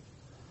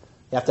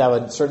 You have to have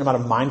a certain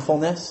amount of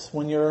mindfulness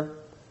when you're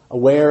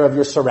aware of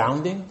your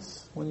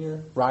surroundings when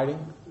you're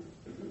riding.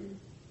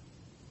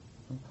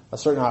 A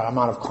certain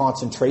amount of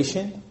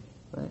concentration,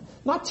 right?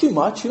 Not too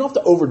much. You don't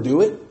have to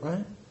overdo it,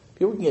 right?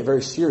 People can get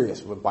very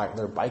serious with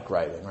their bike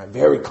riding, right?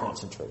 Very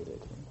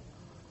concentrated.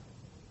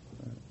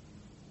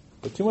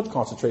 But too much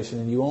concentration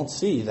and you won't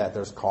see that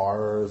there's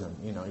cars and,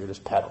 you're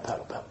just pedal.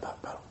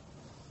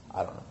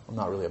 I don't know. I'm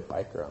not really a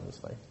biker. I'm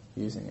just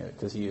using it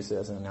because he used it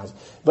as an analogy.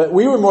 But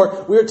we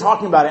were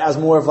talking about it as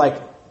more of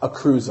a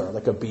cruiser,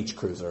 like a beach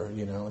cruiser,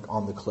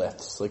 on the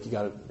cliffs. You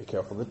gotta be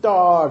careful of the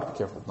dog, be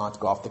careful not to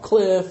go off the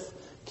cliff,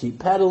 keep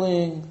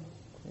pedaling,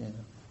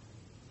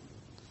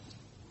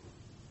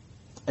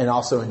 And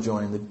also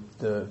enjoying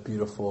the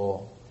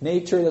beautiful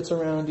nature that's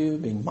around you,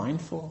 being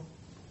mindful.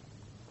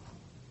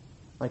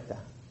 Like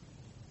that.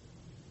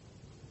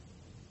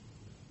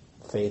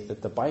 Faith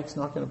that the bike's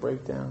not going to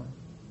break down.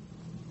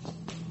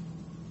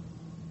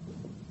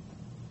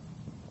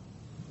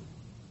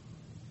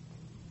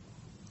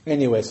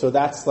 Anyway, so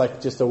that's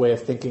just a way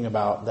of thinking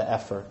about the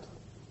effort.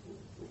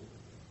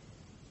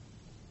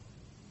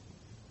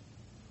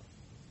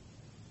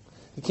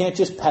 You can't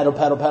just pedal,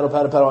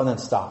 and then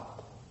stop.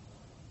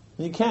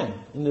 You can,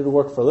 and it'll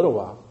work for a little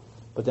while.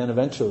 But then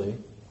eventually,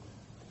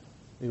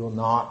 you will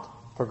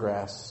not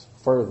progress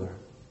further.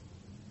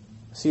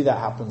 See, that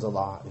happens a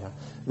lot. Yeah.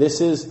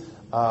 This is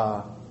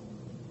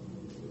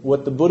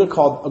what the Buddha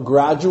called a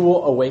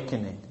gradual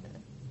awakening.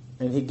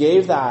 And he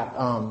gave that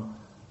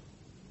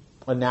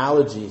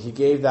analogy, he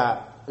gave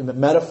that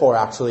metaphor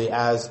actually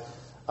as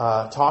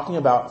talking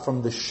about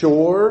from the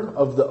shore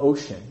of the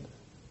ocean.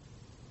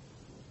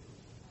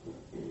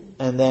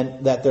 And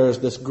then that there's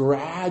this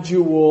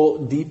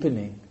gradual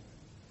deepening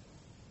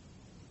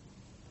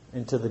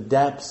into the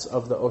depths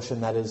of the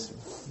ocean that is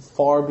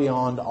far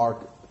beyond our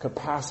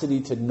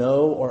capacity to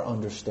know or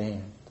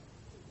understand.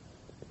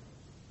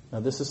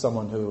 Now this is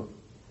someone who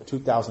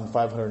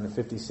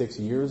 2,556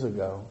 years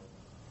ago,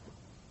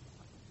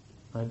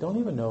 I don't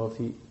even know if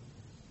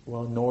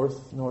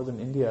northern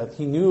India,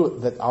 he knew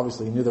that,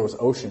 obviously he knew there was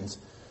oceans,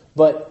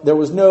 but there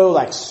was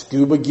no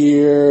scuba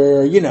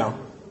gear,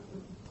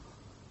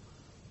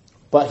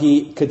 But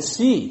he could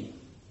see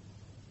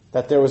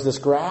that there was this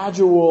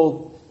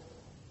gradual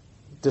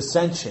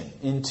descension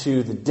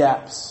into the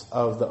depths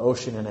of the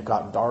ocean, and it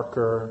got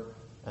darker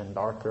and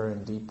darker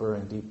and deeper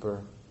and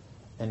deeper.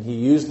 And he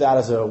used that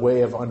as a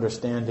way of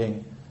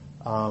understanding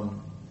the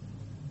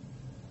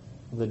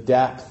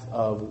depth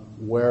of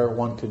where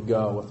one could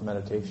go with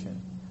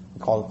meditation.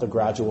 We call it the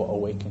gradual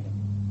awakening.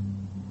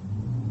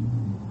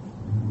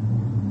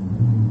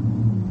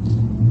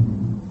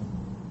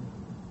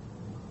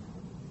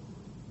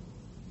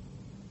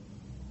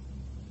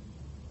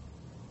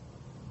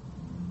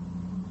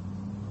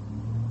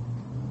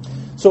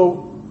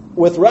 So,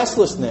 with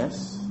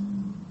restlessness,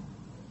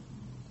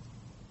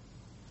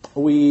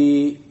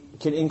 we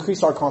can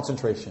increase our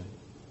concentration.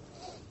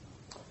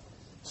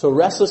 So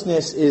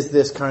restlessness is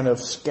this kind of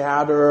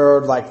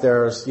scattered, like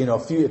there's,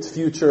 it's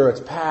future,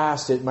 it's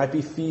past, it might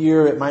be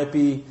fear, it might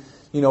be,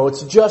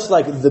 it's just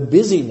like the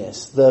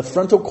busyness, the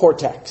frontal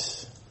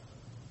cortex.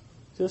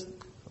 Just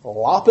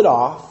lop it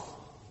off,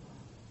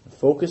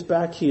 focus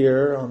back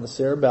here on the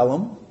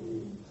cerebellum,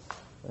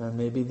 and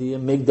maybe the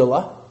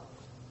amygdala.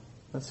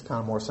 That's kind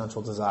of more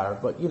central desire,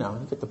 but you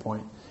get the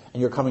point. And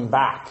you're coming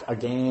back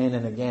again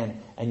and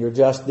again. And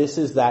this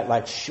is that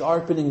like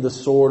sharpening the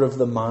sword of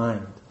the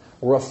mind.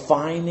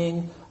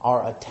 Refining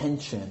our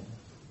attention. And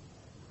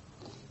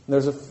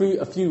there's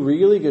a few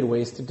really good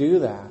ways to do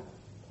that.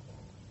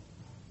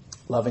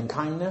 Loving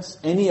kindness.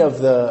 Any of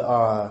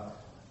the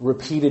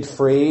repeated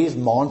phrase,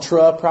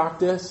 mantra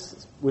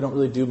practice. We don't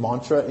really do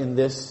mantra in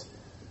this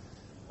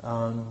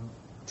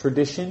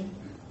tradition.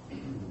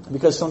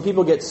 Because some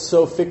people get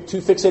too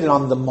fixated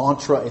on the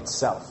mantra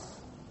itself.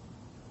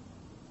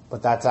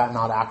 But that's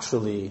not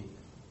actually,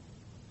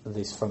 at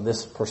least from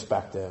this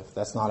perspective,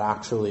 that's not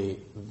actually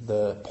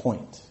the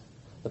point.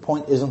 The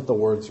point isn't the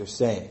words you're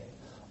saying.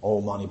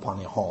 Om Mani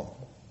Padme Hum.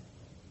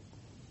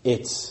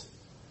 It's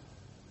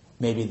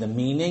maybe the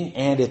meaning,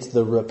 and it's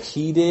the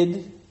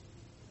repeated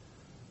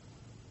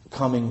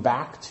coming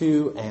back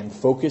to and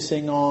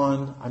focusing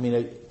on. I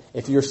mean,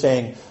 if you're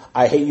saying,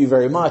 I hate you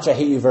very much,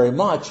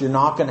 you're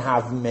not going to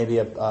have maybe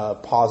a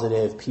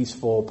positive,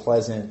 peaceful,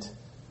 pleasant,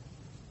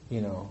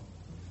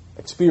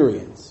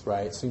 experience,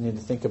 right? So you need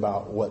to think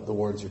about what the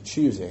words you're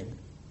choosing.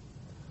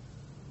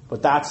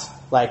 But that's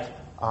like,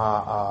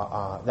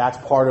 that's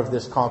part of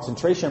this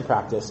concentration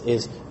practice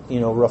is,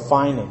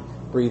 refining,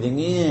 breathing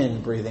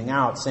in, breathing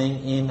out,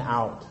 saying in,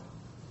 out,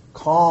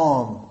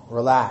 calm,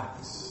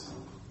 relax,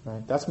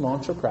 right? That's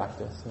mantra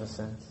practice in a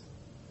sense.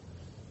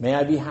 May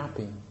I be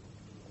happy.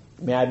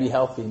 May I be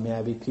healthy. May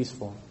I be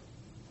peaceful.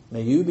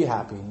 May you be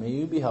happy. May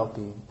you be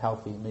healthy.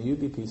 May you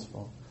be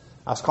peaceful.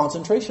 That's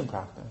concentration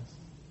practice.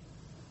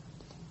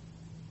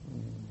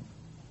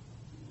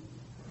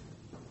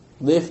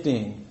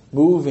 Lifting,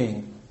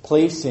 moving,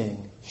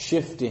 placing,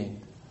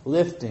 shifting.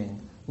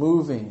 Lifting,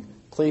 moving,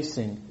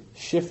 placing,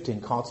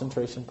 shifting.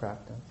 Concentration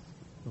practice.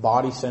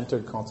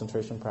 Body-centered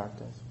concentration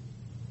practice.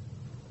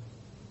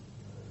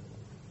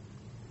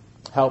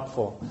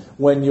 Helpful.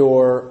 When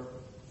you're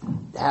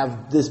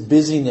have this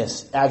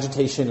busyness,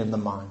 agitation in the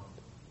mind.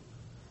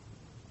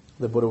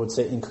 The Buddha would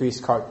say increase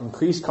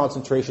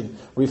concentration.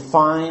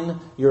 Refine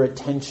your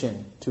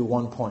attention to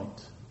one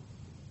point.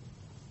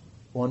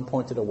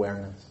 One-pointed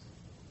awareness.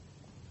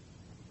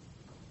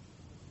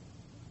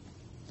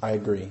 I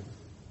agree.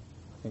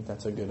 I think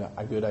that's a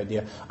good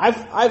idea.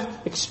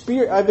 I've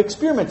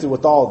experimented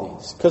with all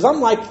these because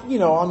I'm like,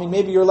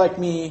 maybe you're like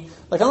me.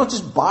 Like I don't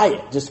just buy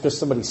it just because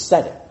somebody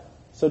said it.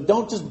 So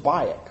don't just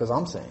buy it because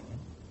I'm saying it.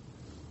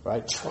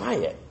 Right? Try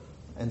it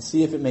and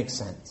see if it makes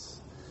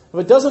sense. If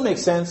it doesn't make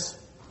sense,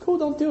 cool,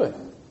 don't do it.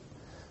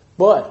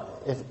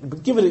 But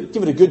give it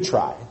a good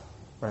try,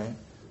 right?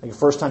 Like the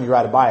first time you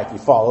ride a bike, you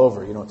fall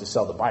over, you don't have to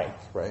sell the bike,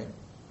 right?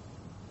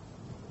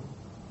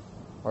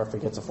 Or if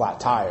it gets a flat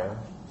tire,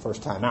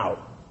 first time out,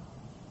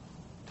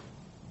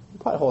 you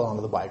probably hold on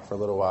to the bike for a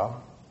little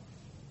while.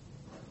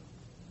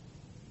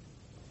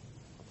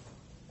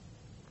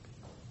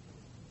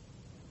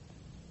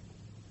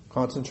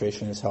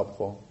 Concentration is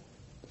helpful.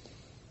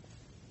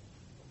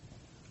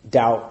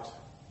 Doubt.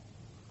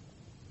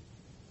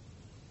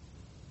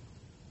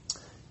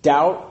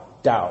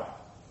 Doubt.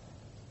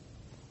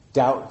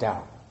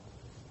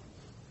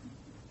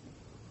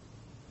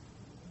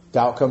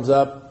 Doubt comes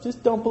up,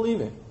 just don't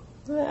believe it.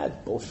 That's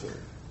bullshit.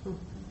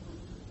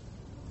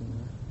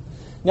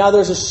 Now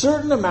there's a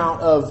certain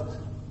amount of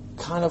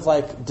kind of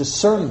like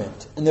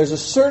discernment, and there's a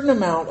certain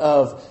amount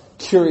of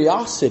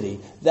curiosity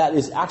that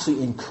is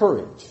actually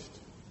encouraged,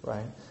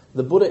 right?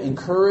 The Buddha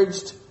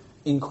encouraged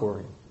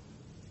inquiry.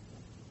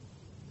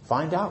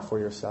 Find out for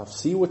yourself.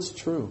 See what's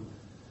true.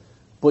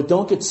 But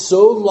don't get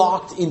so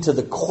locked into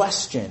the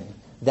question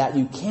that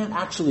you can't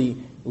actually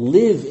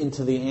live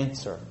into the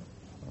answer.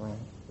 Right?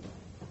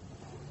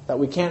 That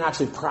we can't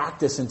actually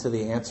practice into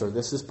the answer.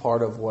 This is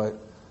part of what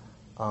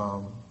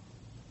the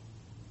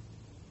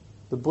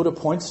Buddha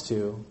points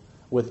to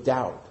with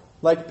doubt.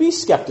 Like, be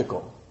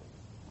skeptical.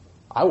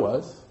 I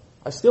was.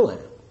 I still am.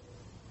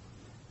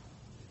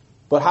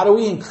 But how do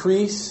we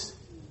increase...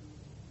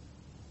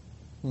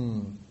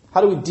 How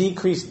do we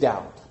decrease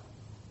doubt?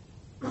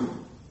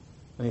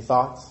 Any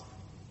thoughts?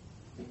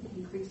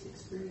 Increase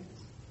experience.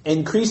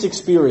 Increase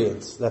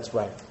experience. That's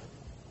right.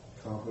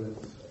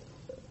 Confidence.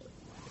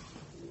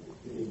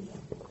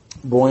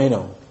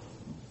 Bueno.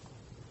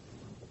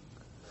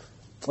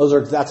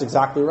 That's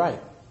exactly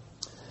right.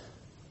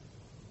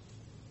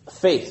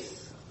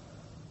 Faith.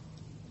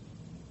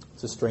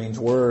 It's a strange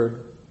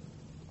word.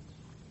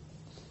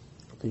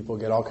 People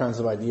get all kinds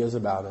of ideas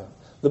about it.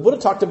 The Buddha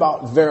talked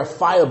about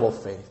verifiable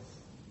faith.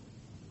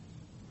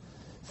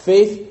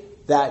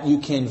 Faith that you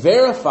can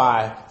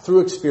verify through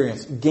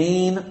experience,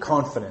 gain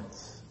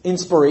confidence,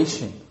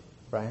 inspiration,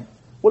 right?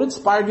 What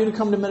inspired you to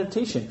come to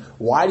meditation?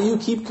 Why do you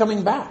keep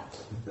coming back?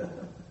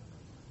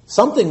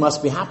 Something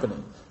must be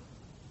happening,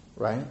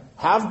 right?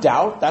 Have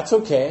doubt, that's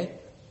okay.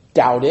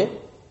 Doubt it.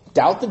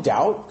 Doubt the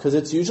doubt, because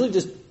it's usually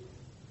just,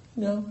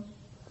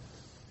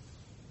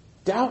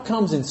 doubt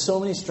comes in so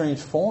many strange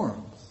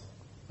forms.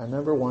 I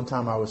remember one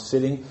time I was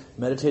sitting,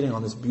 meditating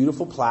on this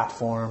beautiful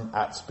platform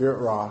at Spirit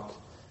Rock.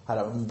 Had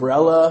an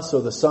umbrella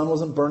so the sun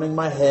wasn't burning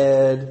my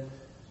head.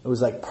 It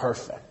was like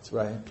perfect,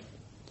 right?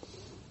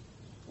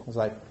 It was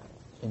like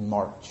in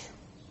March.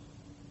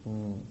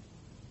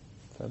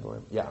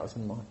 February. Yeah, it was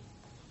in March.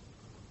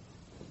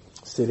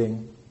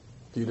 Sitting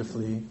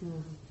beautifully.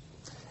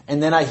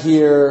 And then I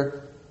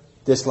hear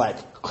this like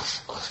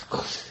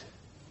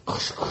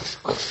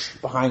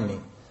behind me.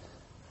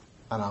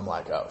 And I'm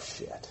like, oh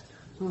shit.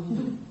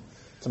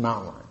 It's a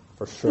mountain lion,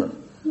 for sure.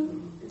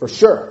 For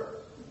sure.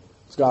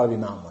 It's got to be a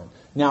mountain lion.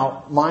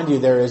 Now, mind you,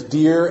 there is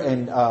deer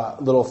and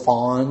little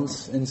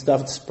fawns and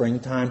stuff. It's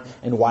springtime,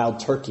 and wild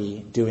turkey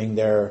doing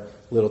their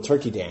little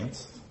turkey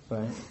dance,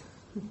 right?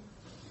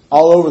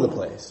 All over the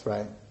place,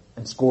 right?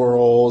 And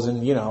squirrels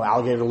and,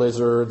 alligator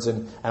lizards,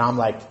 and I'm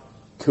like,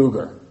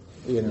 cougar,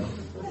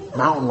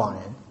 mountain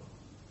lion.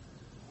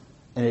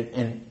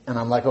 And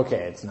I'm like,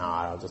 okay, it's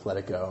not. I'll just let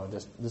it go.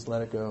 Just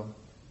let it go.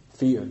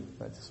 Fear.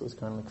 Right? This was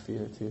kind of like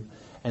fear too.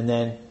 And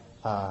then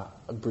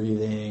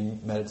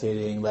breathing,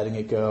 meditating, letting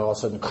it go. All of a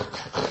sudden,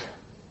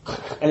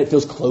 and it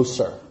feels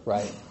closer,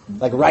 right?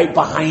 Like right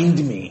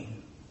behind me.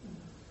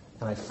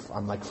 And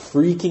I'm like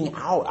freaking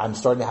out. I'm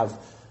starting to have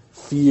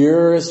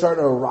fear is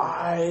starting to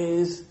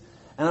rise.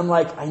 And I'm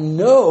like, I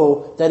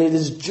know that it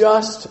is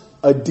just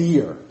a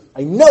deer.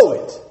 I know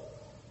it.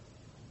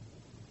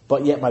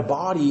 But yet my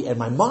body and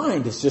my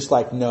mind is just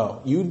like,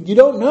 no, you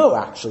don't know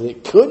actually.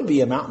 It could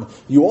be a mountain.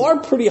 You are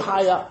pretty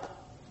high up.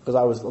 Because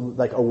I was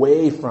like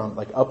away from,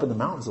 like up in the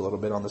mountains a little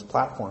bit on this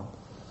platform.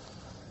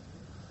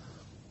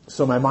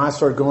 So my mind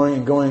started going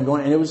and going and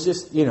going. And it was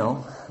just, it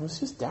was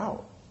just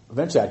doubt.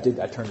 Eventually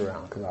I turned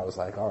around because I was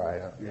like, all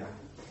right,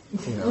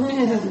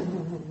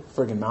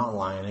 friggin' mountain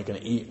lion ain't going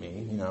to eat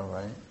me,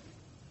 right?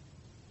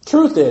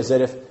 Truth is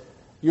that if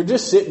you're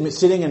just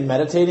sitting and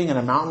meditating and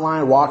a mountain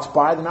lion walks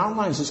by, the mountain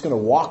lion is just going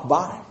to walk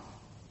by,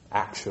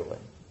 actually.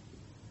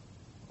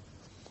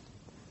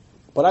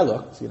 But I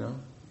looked,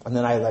 And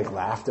then I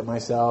laughed at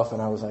myself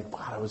and I was like,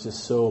 God, I was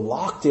just so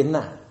locked in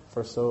that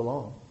for so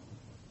long.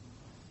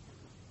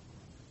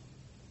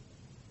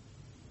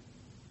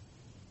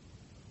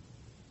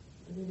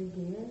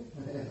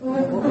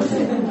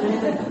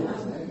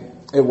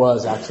 It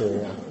was actually,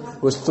 yeah.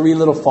 It was 3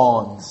 little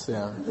fawns,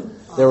 yeah.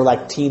 They were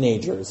like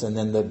teenagers and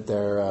then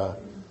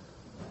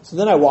so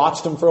then I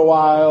watched them for a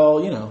while,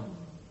 And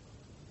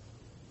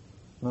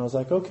I was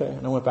like, okay.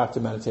 And I went back to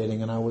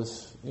meditating and I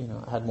was,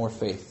 I had more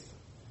faith.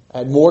 I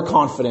had more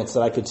confidence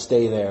that I could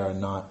stay there and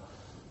not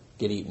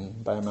get eaten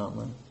by a mountain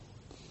lion.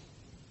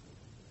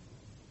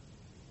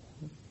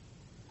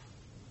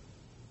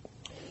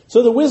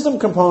 So the wisdom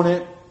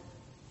component,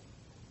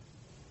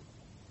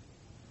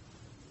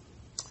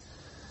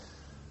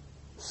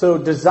 so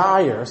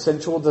desire,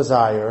 sensual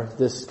desire,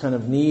 this kind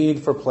of need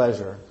for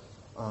pleasure,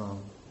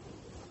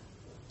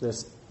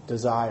 this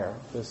desire,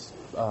 this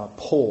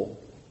pull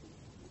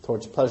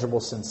towards pleasurable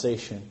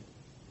sensation.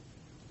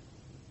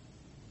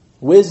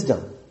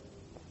 Wisdom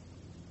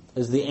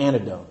is the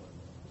antidote.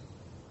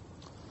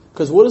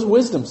 Because what does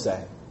wisdom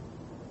say?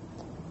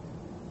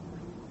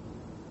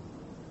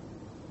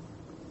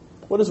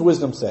 What does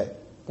wisdom say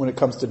when it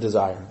comes to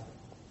desire?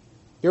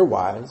 You're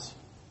wise.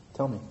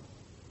 Tell me.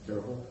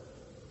 Careful.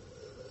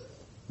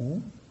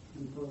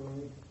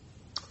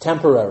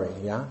 Temporary,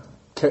 yeah.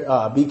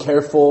 Be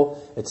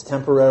careful. It's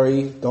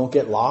temporary. Don't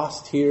get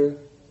lost here.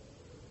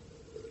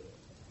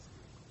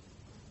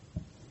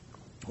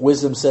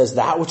 Wisdom says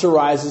that which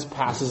arises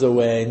passes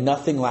away.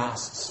 Nothing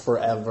lasts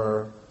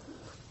forever.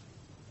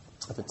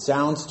 If it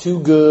sounds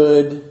too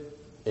good,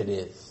 it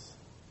is.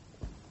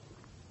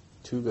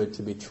 Too good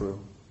to be true.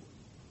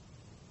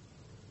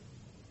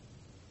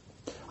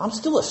 I'm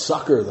still a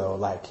sucker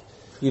though.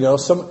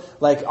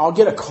 I'll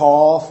get a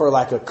call for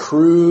a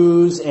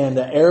cruise and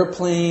an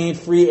airplane,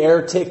 free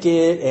air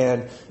ticket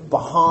and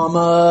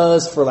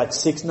Bahamas for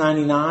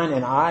 $6.99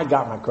 and I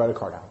got my credit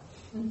card out.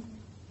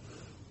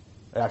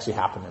 It actually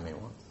happened to me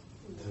once.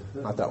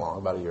 Not that long,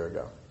 about a year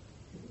ago.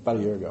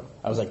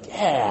 I was like,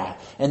 yeah.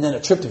 And then a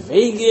trip to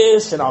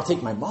Vegas, and I'll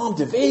take my mom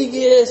to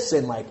Vegas,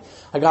 and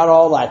I got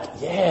all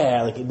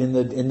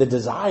in the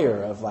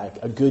desire of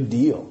a good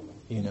deal,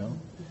 And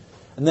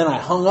then I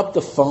hung up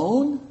the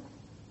phone,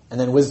 and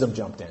then wisdom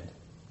jumped in.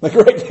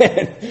 Right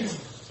then.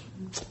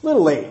 A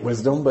little late,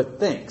 wisdom, but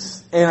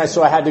thanks. And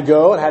so I had to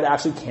go and had to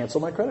actually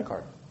cancel my credit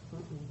card.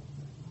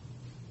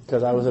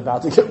 Because I was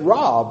about to get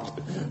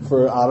robbed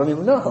for I don't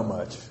even know how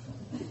much.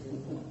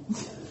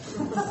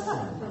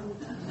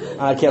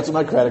 And I canceled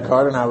my credit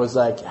card and I was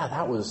like, yeah,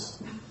 that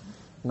was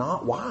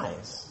not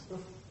wise.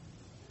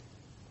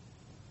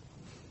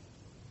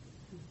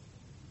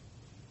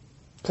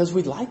 Because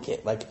we like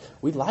it. Like,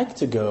 we'd like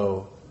to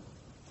go,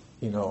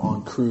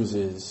 on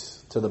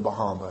cruises to the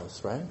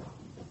Bahamas, right?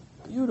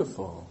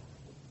 Beautiful.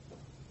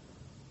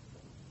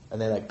 And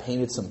they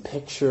painted some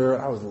picture.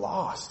 And I was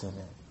lost in it.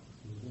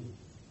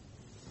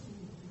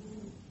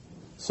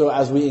 So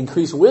as we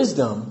increase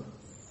wisdom,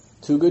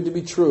 too good to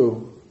be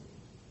true,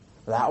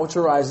 that which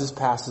arises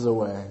passes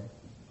away.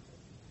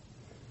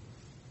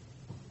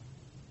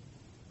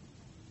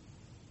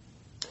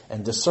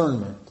 And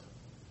discernment.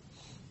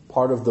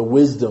 Part of the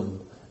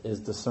wisdom is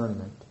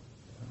discernment.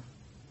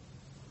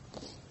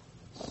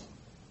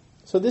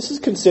 So this is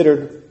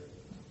considered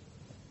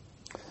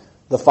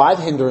the 5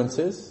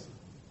 hindrances,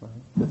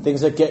 the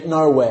things that get in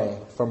our way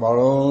from our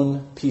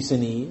own peace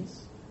and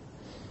ease,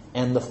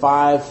 and the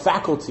 5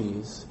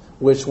 faculties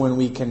which, when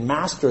we can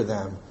master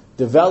them,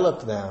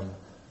 develop them,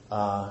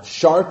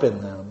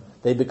 sharpen them,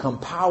 they become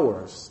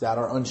powers that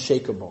are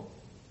unshakable.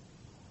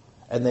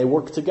 And they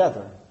work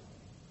together.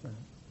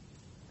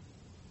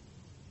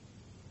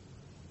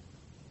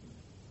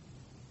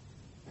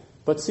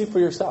 But see for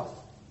yourself.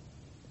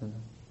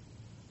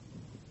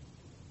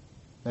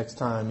 Next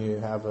time you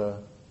have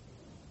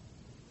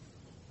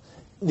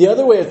The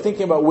other way of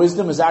thinking about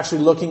wisdom is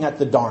actually looking at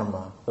the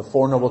Dharma, the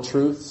 4 Noble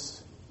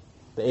Truths,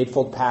 the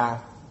Eightfold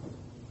Path,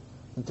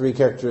 and 3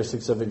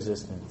 characteristics of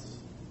existence.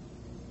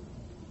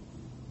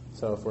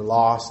 So if we're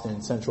lost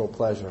in sensual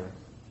pleasure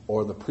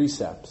or the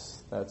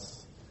precepts,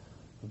 that's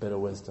a bit of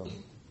wisdom.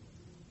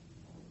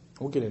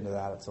 We'll get into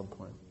that at some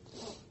point.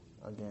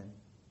 Again.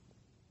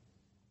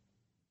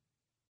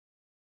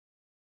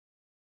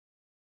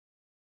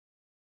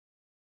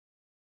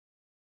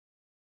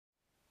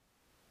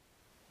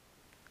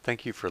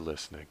 Thank you for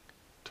listening.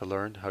 To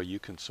learn how you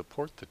can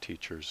support the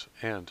teachers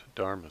and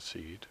Dharma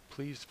Seed,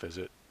 please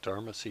visit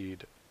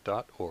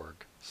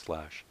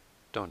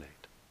dharmaseed.org/donate.